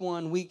 2, week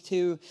 1, week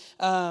 2,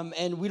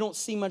 and we don't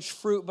see much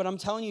fruit. But I'm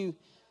telling you,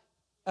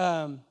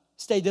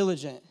 stay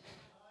diligent.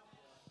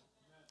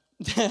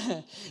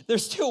 They're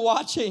still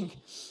watching.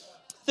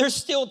 There's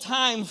still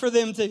time for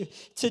them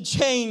to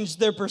change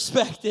their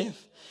perspective.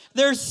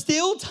 There's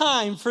still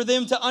time for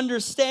them to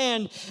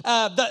understand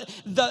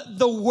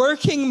the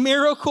working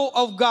miracle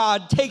of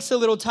God takes a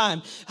little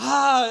time.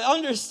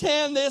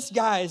 Understand this,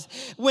 guys.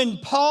 When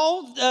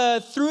Paul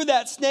threw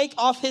that snake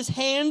off his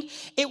hand,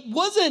 it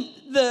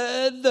wasn't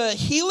the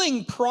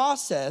healing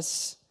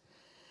process,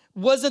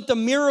 wasn't the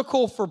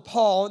miracle for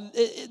Paul.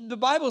 The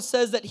Bible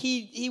says that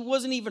he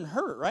wasn't even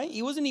hurt, right?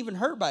 He wasn't even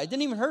hurt by it. It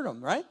didn't even hurt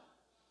him, right?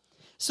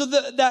 So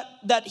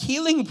that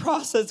healing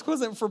process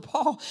wasn't for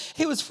Paul.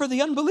 It was for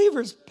the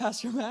unbelievers,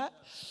 Pastor Matt.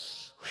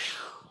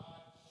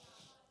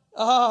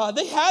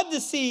 They had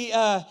to see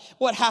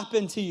what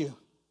happened to you.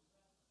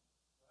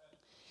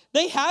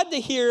 They had to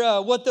hear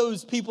what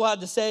those people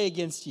had to say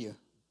against you.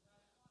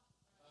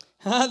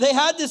 They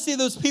had to see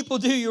those people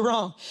do you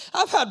wrong.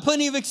 I've had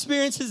plenty of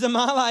experiences in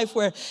my life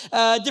where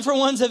different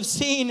ones have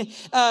seen.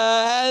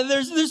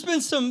 There's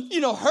been some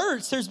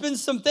hurts. There's been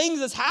some things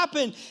that's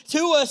happened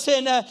to us,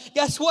 and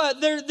guess what?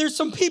 There's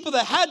some people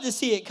that had to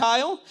see it,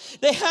 Kyle.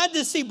 They had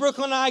to see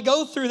Brooklyn and I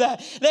go through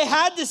that. They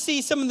had to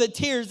see some of the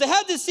tears. They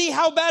had to see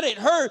how bad it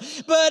hurt.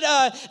 But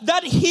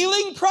that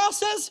healing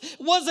process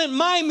wasn't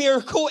my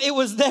miracle. It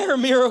was their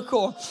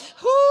miracle.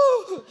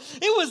 Whew.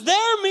 It was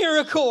their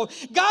miracle.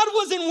 God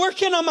wasn't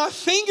working on my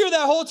finger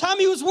that whole time.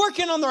 He was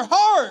working on their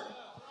heart.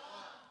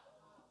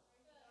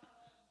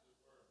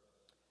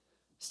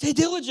 Stay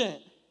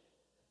diligent.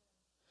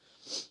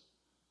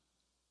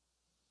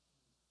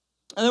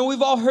 And then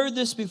we've all heard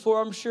this before,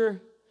 I'm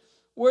sure.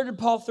 Where did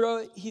Paul throw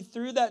it? He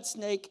threw that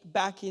snake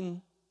back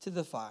into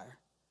the fire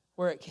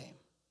where it came.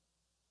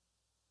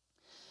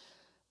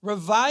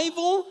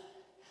 Revival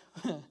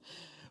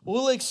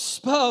will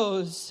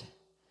expose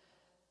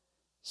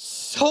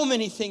so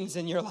many things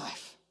in your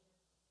life.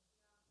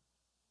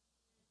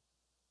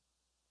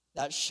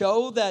 That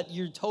show that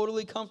you're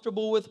totally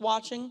comfortable with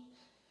watching,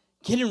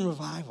 get in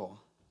revival.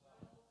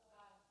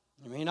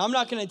 I mean, I'm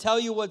not going to tell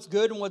you what's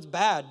good and what's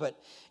bad, but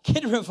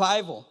get in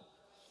revival.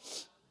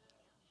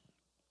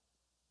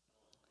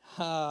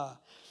 You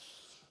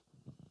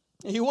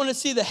want to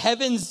see the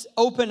heavens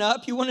open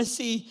up? You want to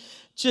see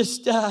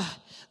just the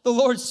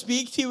Lord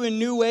speak to you in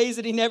new ways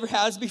that he never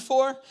has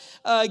before?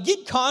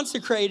 Get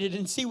consecrated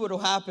and see what will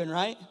happen,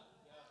 right?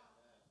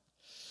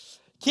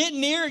 Get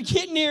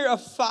near a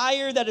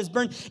fire that is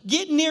burned.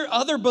 Get near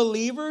other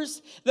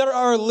believers that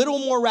are a little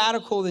more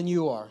radical than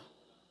you are.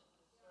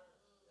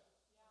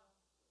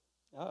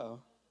 Uh-oh.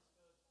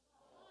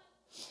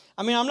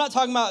 I mean, I'm not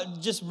talking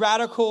about just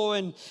radical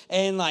and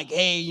like,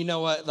 hey, you know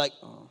what? Like,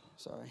 oh,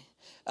 sorry.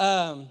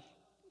 I'm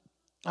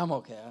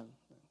okay.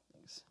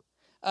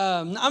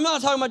 I'm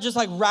not talking about just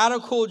like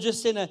radical,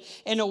 just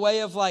in a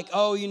way of like,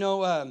 oh,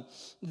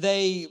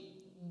 they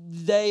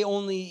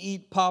only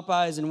eat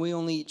Popeyes and we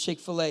only eat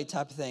Chick-fil-A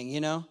type of thing,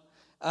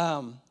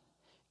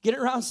 Get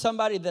around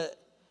somebody that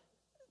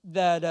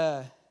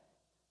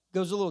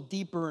goes a little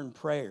deeper in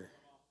prayer.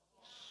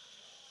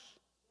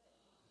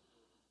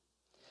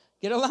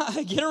 Get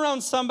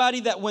around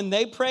somebody that when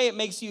they pray, it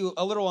makes you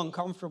a little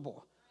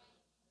uncomfortable.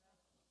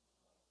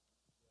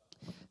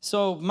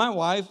 So my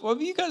wife,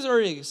 well, you guys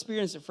already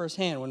experienced it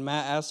firsthand. When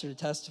Matt asked her to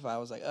testify, I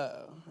was like,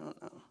 I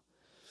don't know.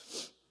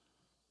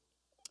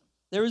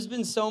 There has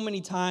been so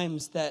many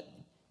times that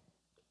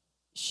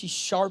she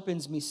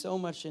sharpens me so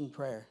much in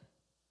prayer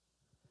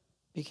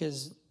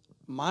because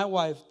my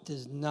wife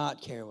does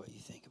not care what you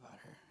think about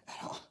her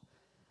at all.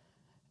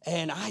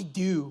 And I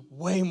do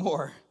way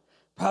more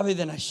probably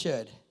than I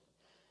should.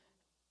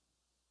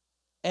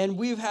 And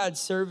we've had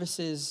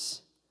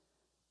services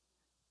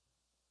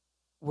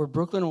where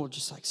Brooklyn will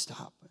just like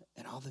stop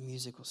and all the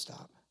music will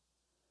stop.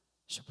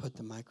 She'll put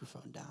the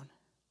microphone down.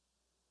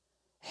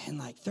 And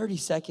like 30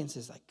 seconds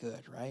is like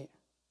good, right?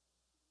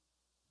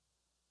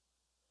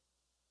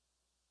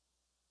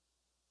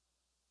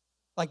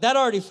 Like that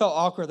already felt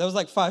awkward. That was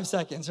like 5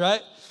 seconds,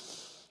 right?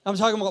 I'm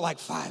talking about like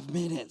 5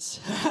 minutes,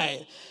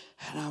 right?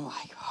 And I'm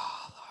like,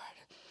 oh,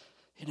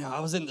 Lord.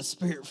 I was in the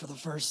spirit for the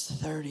first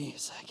 30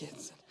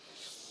 seconds.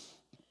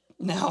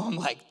 Now I'm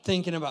like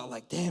thinking about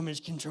like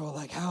damage control.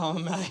 Like how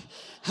am I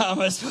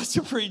supposed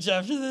to preach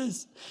after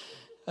this?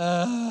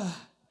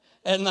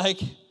 And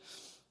like,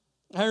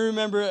 I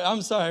remember,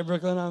 I'm sorry,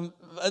 Brooklyn.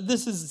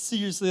 This is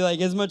seriously like,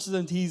 as much as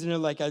I'm teasing her,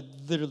 like I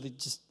literally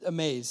just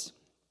amazed.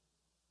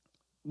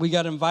 We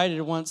got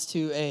invited once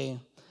to a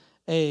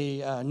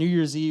New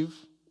Year's Eve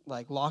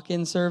like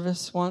lock-in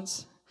service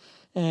once,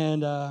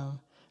 and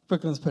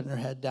Brooklyn's putting her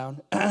head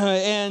down,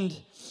 and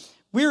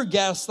we were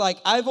guests. Like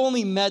I've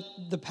only met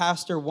the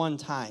pastor one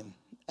time,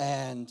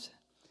 and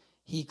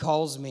he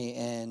calls me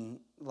and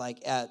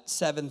like at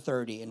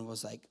 7:30 and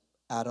was like,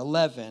 at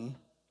 11,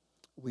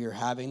 we are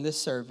having this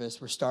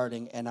service. We're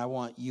starting, and I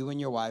want you and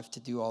your wife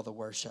to do all the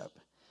worship.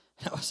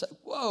 And I was like,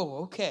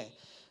 whoa, okay.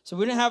 So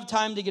we didn't have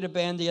time to get a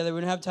band together. We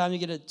didn't have time to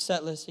get a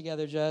set list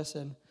together, Jess.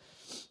 And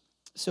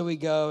so we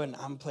go, and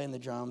I'm playing the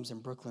drums,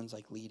 and Brooklyn's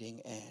like leading,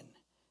 and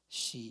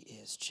she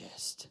is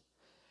just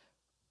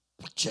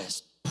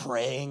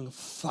praying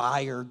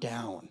fire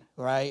down,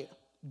 right?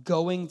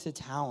 Going to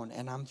town.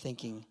 And I'm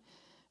thinking,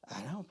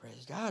 I know,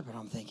 praise God, but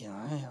I'm thinking,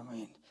 I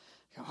mean,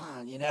 come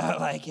on,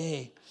 like,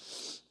 hey,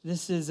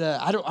 this is,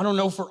 I don't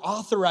know if we're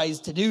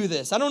authorized to do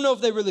this. I don't know if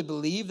they really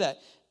believe that.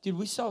 Dude,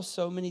 we saw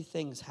so many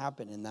things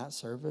happen in that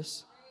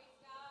service.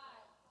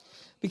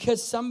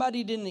 Because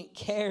somebody didn't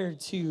care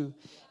to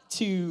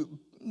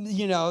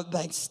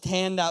like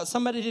stand out.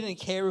 Somebody didn't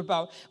care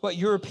about what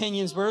your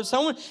opinions were.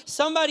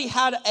 Somebody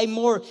had a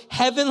more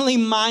heavenly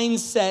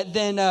mindset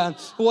than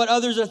what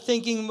others are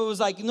thinking. It was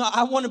like, no,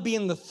 I want to be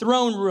in the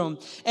throne room.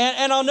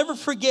 And I'll never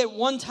forget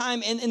one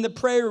time in the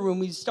prayer room,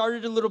 we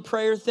started a little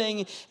prayer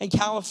thing in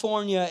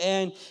California.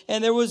 And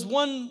there was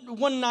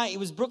one night, it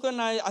was Brooklyn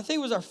night. I think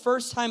it was our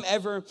first time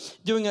ever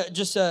doing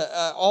just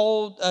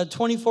all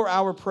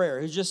 24-hour prayer.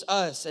 It was just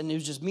us. And it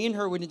was just me and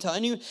her. We didn't tell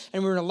anyone.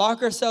 And we were going to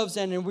lock ourselves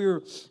in. And we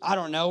were, I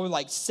don't know,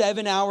 like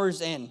 7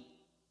 hours in.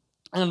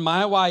 And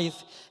my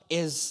wife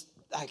is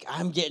like,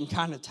 I'm getting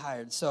kind of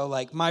tired. So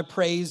like my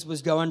praise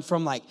was going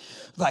from like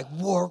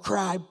war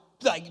cry,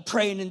 like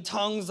praying in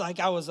tongues, like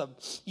I was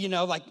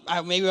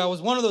maybe I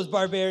was one of those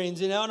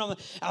barbarians, and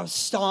I'm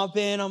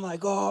stomping. I'm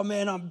like, oh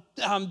man,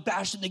 I'm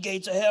bashing the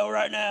gates of hell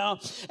right now.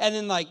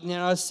 And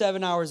then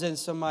 7 hours in,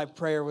 so my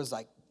prayer was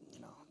like,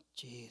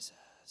 Jesus.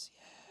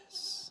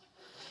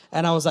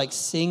 And I was like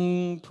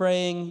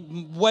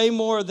praying way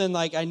more than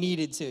like I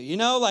needed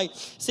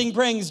to,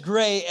 praying is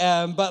great.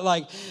 But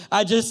like,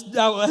 I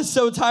was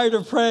so tired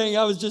of praying.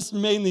 I was just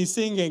mainly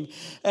singing.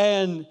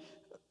 And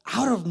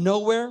out of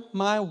nowhere,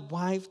 my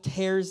wife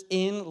tears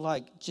in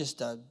like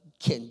just I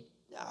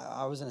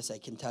was going to say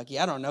Kentucky.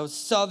 I don't know.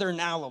 Southern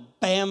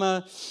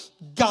Alabama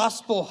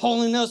gospel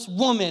holiness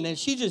woman. And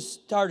she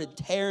just started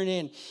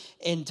tearing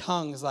in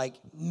tongues like,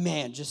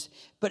 man,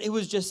 but it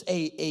was just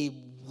a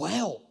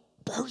well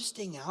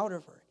bursting out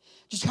of her,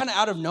 just kind of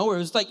out of nowhere. It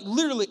was like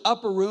literally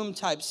upper room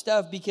type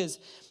stuff, because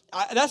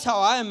that's how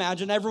I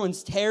imagine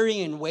everyone's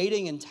tarrying and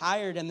waiting and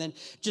tired, and then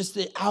just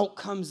out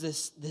comes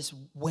this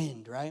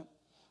wind, right?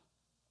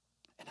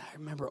 And I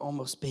remember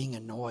almost being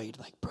annoyed,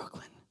 like,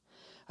 Brooklyn,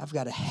 I've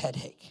got a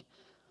headache.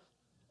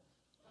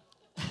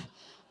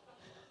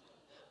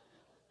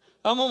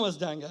 I'm almost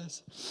done,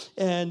 guys.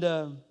 And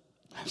I'm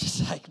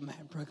just like,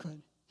 man,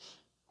 Brooklyn,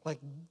 like,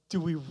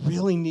 do we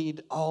really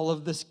need all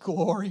of this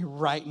glory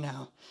right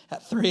now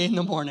at 3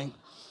 a.m?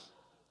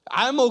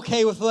 I'm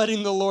okay with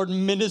letting the Lord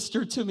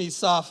minister to me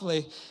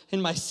softly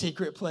in my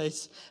secret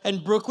place.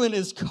 And Brooklyn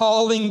is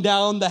calling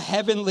down the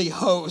heavenly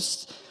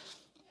host.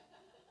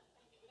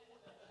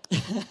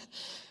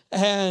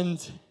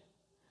 And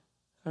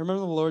I remember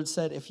the Lord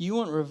said, if you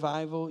want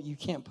revival, you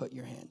can't put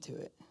your hand to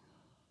it.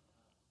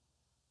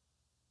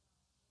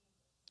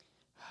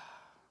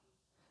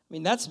 I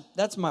mean,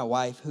 that's my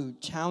wife who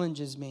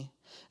challenges me.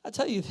 I'll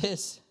tell you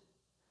this.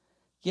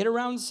 Get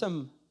around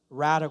some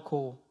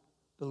radical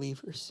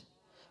believers.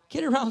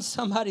 Get around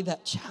somebody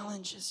that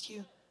challenges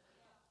you.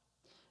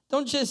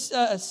 Don't just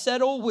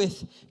settle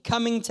with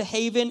coming to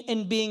Haven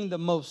and being the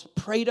most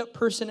prayed up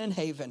person in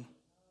Haven.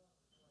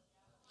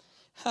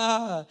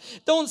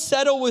 Don't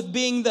settle with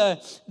being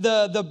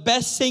the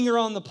best singer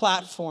on the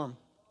platform,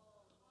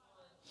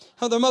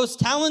 or the most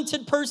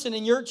talented person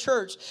in your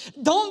church.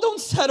 Don't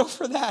settle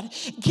for that.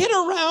 Get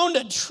around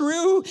a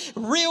true,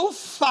 real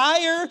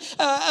fire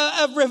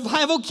of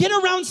revival. Get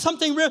around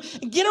something real.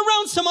 Get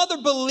around some other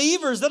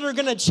believers that are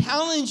going to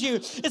challenge you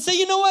and say,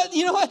 you know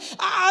what?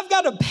 I've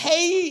got to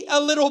pay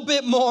a little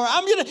bit more.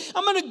 I'm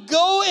gonna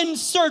go and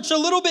search a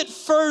little bit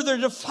further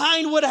to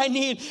find what I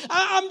need.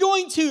 I'm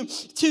going to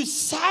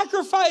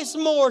sacrifice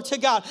more to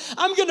God.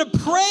 I'm going to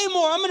pray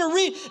more. I'm going to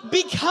read,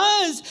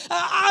 because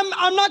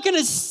I'm not going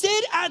to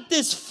sit at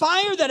this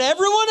fire that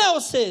everyone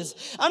else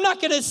is. I'm not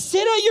going to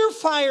sit at your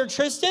fire,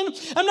 Tristan.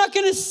 I'm not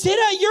going to sit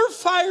at your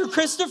fire,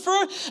 Christopher.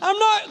 I'm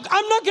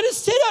not going to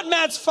sit at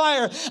Matt's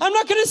fire. I'm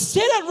not going to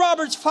sit at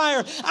Robert's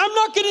fire. I'm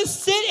not going to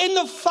sit in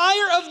the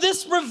fire of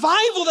this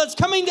revival that's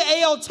coming to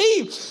ALT.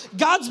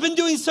 God's been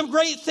doing some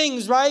great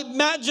things, right?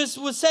 Matt just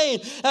was saying,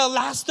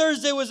 last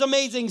Thursday was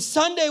amazing.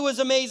 Sunday was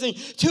amazing.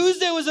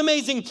 Tuesday was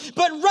amazing.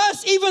 But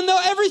Russ, even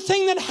though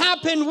everything that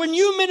happened when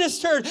you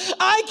ministered,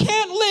 I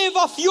can't live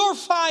off your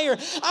fire.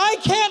 I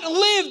can't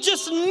live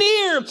just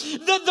near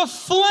the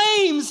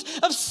flames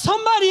of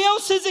somebody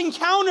else's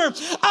encounter.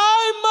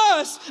 I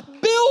must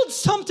build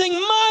something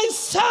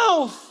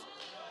myself.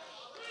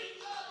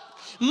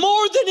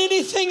 More than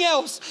anything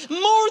else,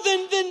 more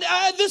than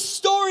this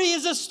story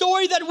is a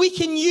story that we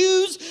can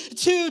use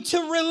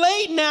to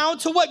relate now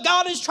to what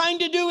God is trying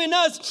to do in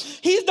us.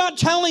 He's not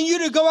telling you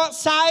to go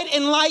outside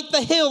and light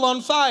the hill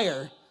on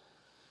fire.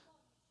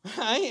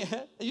 Right?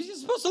 You're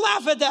supposed to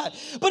laugh at that.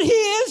 But he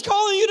is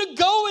calling you to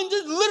go and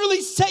just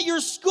literally set your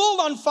school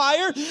on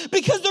fire,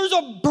 because there's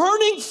a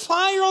burning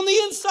fire on the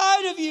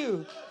inside of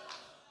you.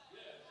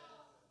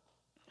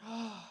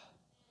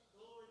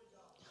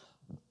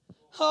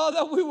 Oh,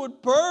 that we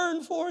would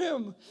burn for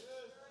him.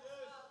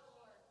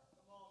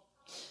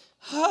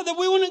 That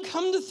we wouldn't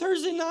come to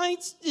Thursday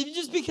nights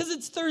just because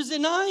it's Thursday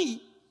night.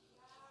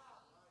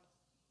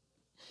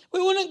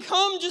 We wouldn't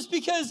come just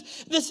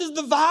because this is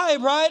the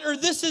vibe, right? Or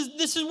this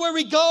is where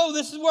we go.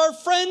 This is where our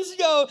friends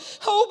go.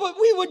 Oh, but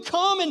we would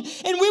come and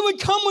we would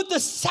come with the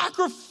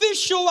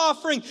sacrificial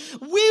offering.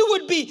 We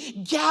would be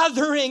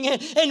gathering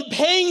and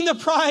paying the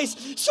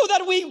price so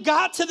that we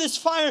got to this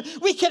fire.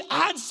 We could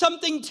add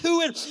something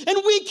to it,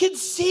 and we could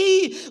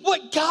see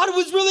what God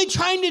was really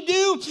trying to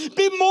do.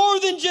 Be more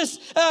than just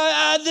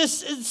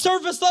this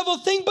surface level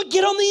thing, but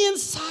get on the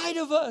inside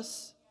of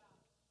us.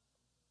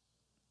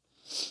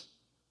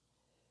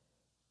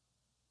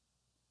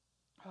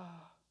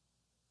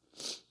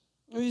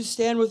 Will you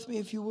stand with me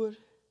if you would?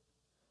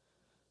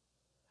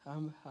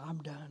 I'm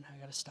done. I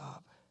gotta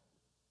stop.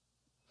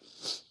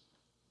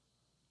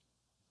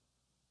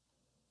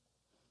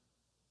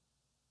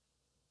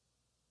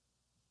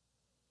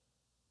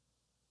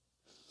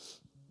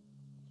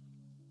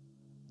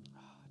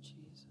 Oh,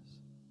 Jesus.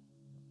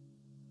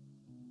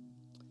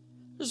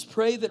 Just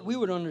pray that we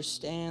would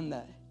understand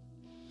that.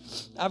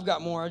 I've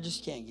got more, I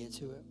just can't get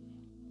to it.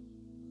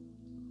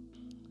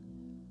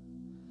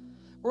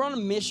 We're on a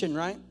mission,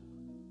 right?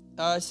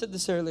 I said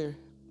this earlier.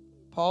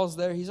 Paul's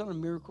there. He's on a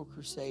miracle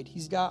crusade.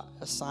 He's got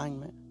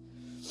assignment.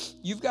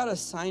 You've got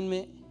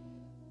assignment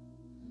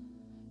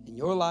in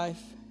your life.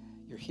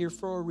 You're here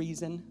for a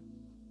reason.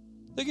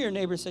 Look at your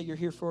neighbor and say, you're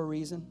here for a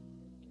reason.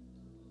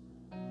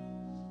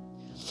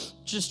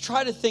 Just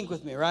try to think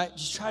with me, right?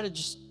 Just try to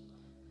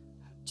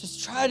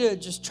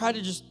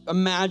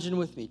imagine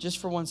with me just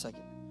for 1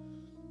 second.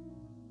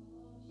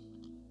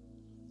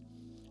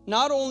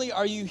 Not only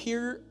are you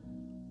here,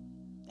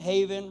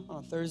 Haven,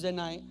 on Thursday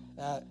night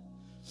at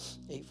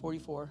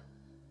 8:44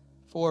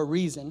 for a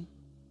reason,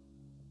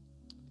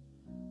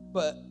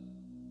 but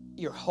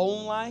your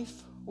home life,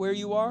 where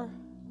you are,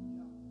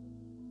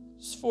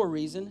 is for a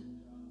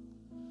reason.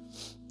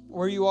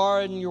 Where you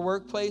are in your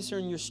workplace or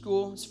in your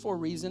school, it's for a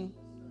reason.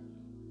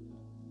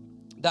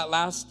 That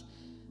last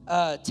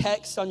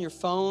text on your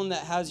phone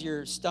that has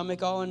your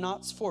stomach all in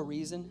knots, for a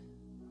reason.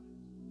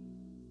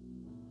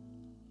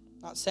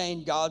 Not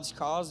saying God's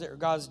caused it or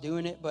God's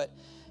doing it, but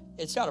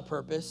it's got a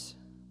purpose.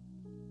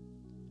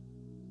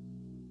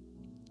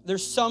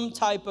 There's some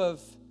type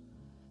of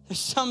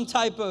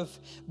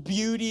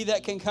beauty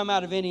that can come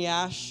out of any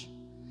ash.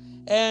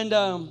 And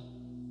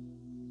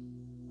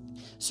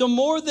so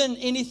more than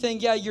anything,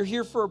 yeah, you're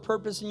here for a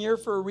purpose and you're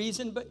here for a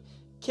reason, but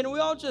can we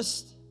all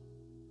just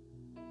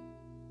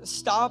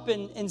stop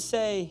and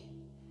say,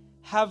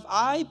 have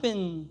I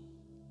been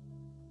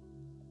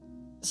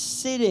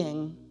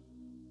sitting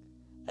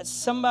at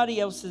somebody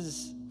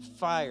else's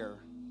fire?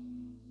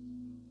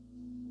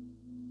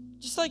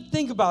 Just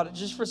think about it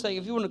just for a second.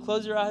 If you want to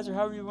close your eyes or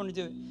however you want to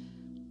do it.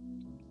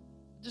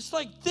 Just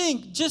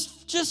think,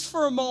 just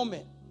for a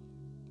moment.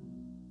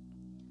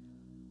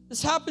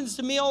 This happens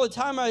to me all the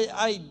time.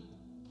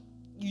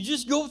 You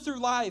just go through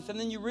life and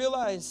then you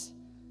realize,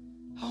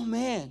 oh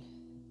man,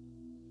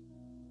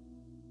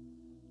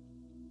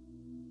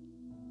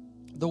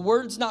 the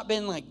word's not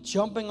been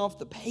jumping off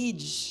the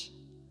page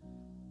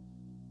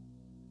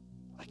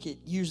like it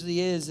usually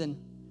is. And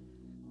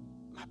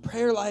my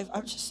prayer life,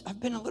 I've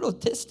been a little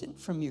distant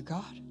from you,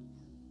 God.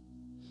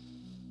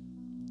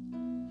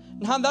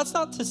 Now, that's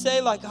not to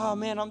say oh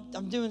man,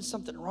 I'm doing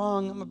something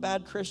wrong. I'm a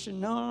bad Christian.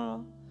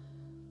 No.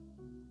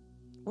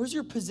 Where's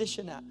your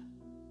position at?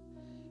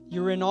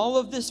 You're in all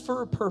of this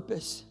for a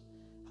purpose.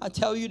 I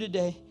tell you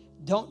today,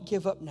 don't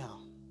give up now.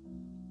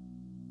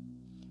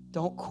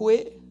 Don't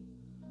quit.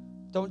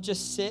 Don't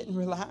just sit and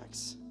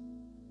relax.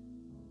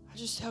 I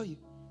just tell you,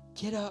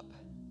 get up.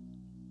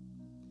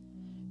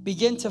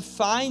 Begin to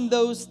find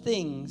those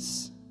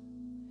things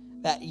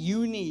that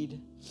you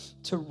need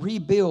to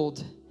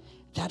rebuild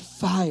that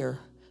fire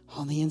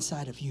on the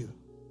inside of you.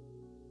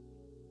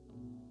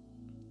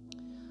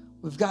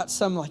 We've got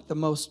some the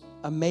most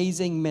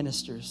amazing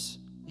ministers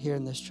here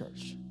in this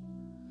church.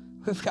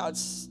 We've got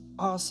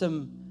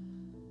awesome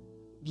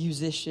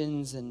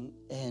musicians and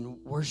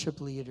worship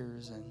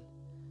leaders and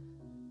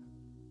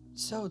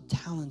so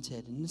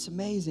talented, and it's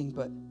amazing,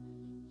 but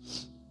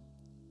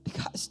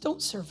guys,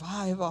 don't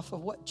survive off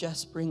of what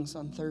Jess brings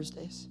on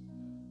Thursdays.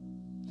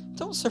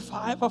 Don't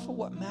survive off of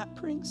what Matt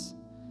brings.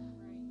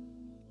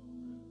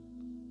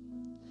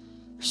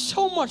 There's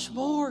so much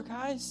more,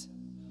 guys.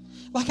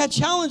 I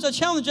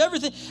challenge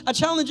everything. I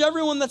challenge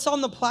everyone that's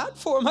on the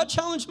platform. I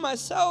challenge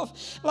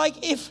myself.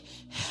 If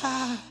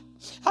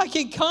I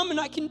can come and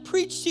I can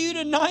preach to you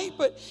tonight,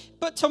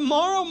 but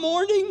tomorrow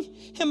morning,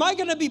 am I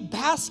going to be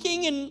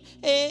basking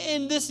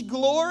in this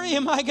glory?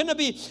 Am I going to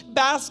be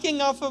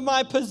basking off of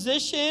my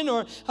position?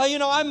 Or,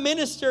 I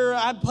minister,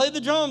 I play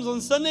the drums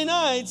on Sunday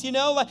nights,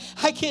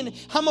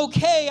 I'm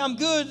okay, I'm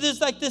good. There's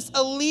this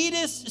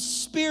elitist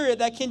spirit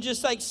that can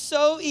just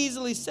so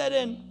easily set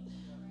in.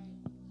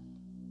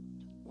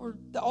 Or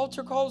the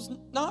altar call's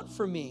not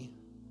for me.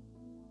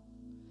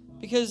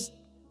 Because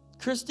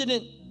Chris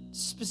didn't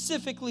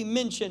specifically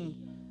mention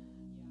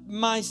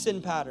my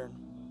sin pattern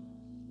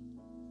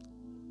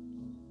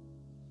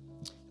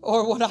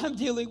or what I'm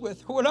dealing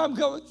with or what I'm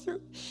going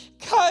through.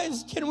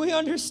 Guys, can we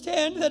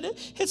understand that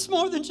it's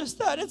more than just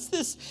that? It's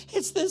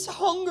this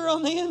hunger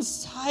on the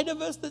inside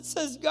of us that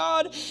says,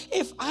 God,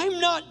 if I'm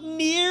not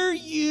near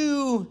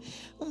you,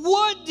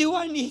 what do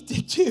I need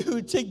to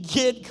do to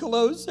get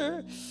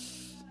closer?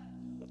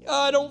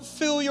 I don't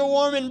feel your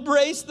warm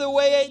embrace the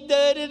way I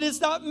did. It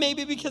is not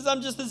maybe because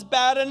I'm just as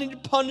bad. I need to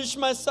punish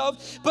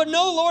myself. But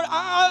no, Lord,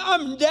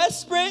 I'm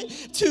desperate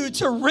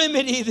to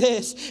remedy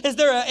this. Is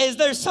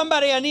there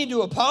somebody I need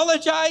to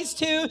apologize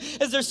to?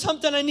 Is there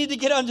something I need to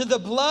get under the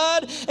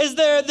blood? Is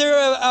there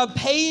a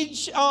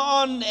page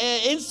on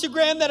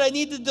Instagram that I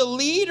need to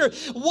delete? Or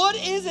what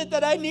is it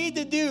that I need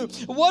to do?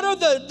 What are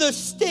the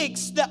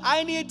sticks that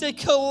I need to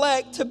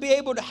collect to be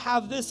able to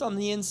have this on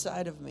the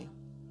inside of me?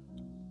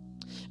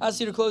 I ask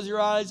you to close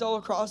your eyes all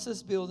across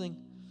this building.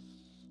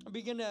 I'm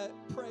begin to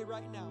pray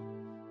right now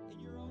in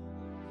your own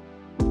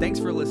words.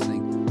 Thanks for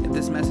listening. If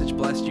this message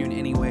blessed you in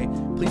any way,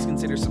 please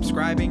consider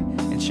subscribing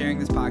and sharing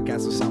this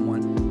podcast with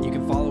someone. You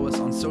can follow us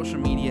on social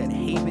media at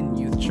Haven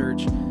Youth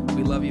Church.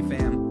 We love you,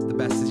 fam. The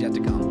best is yet to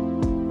come.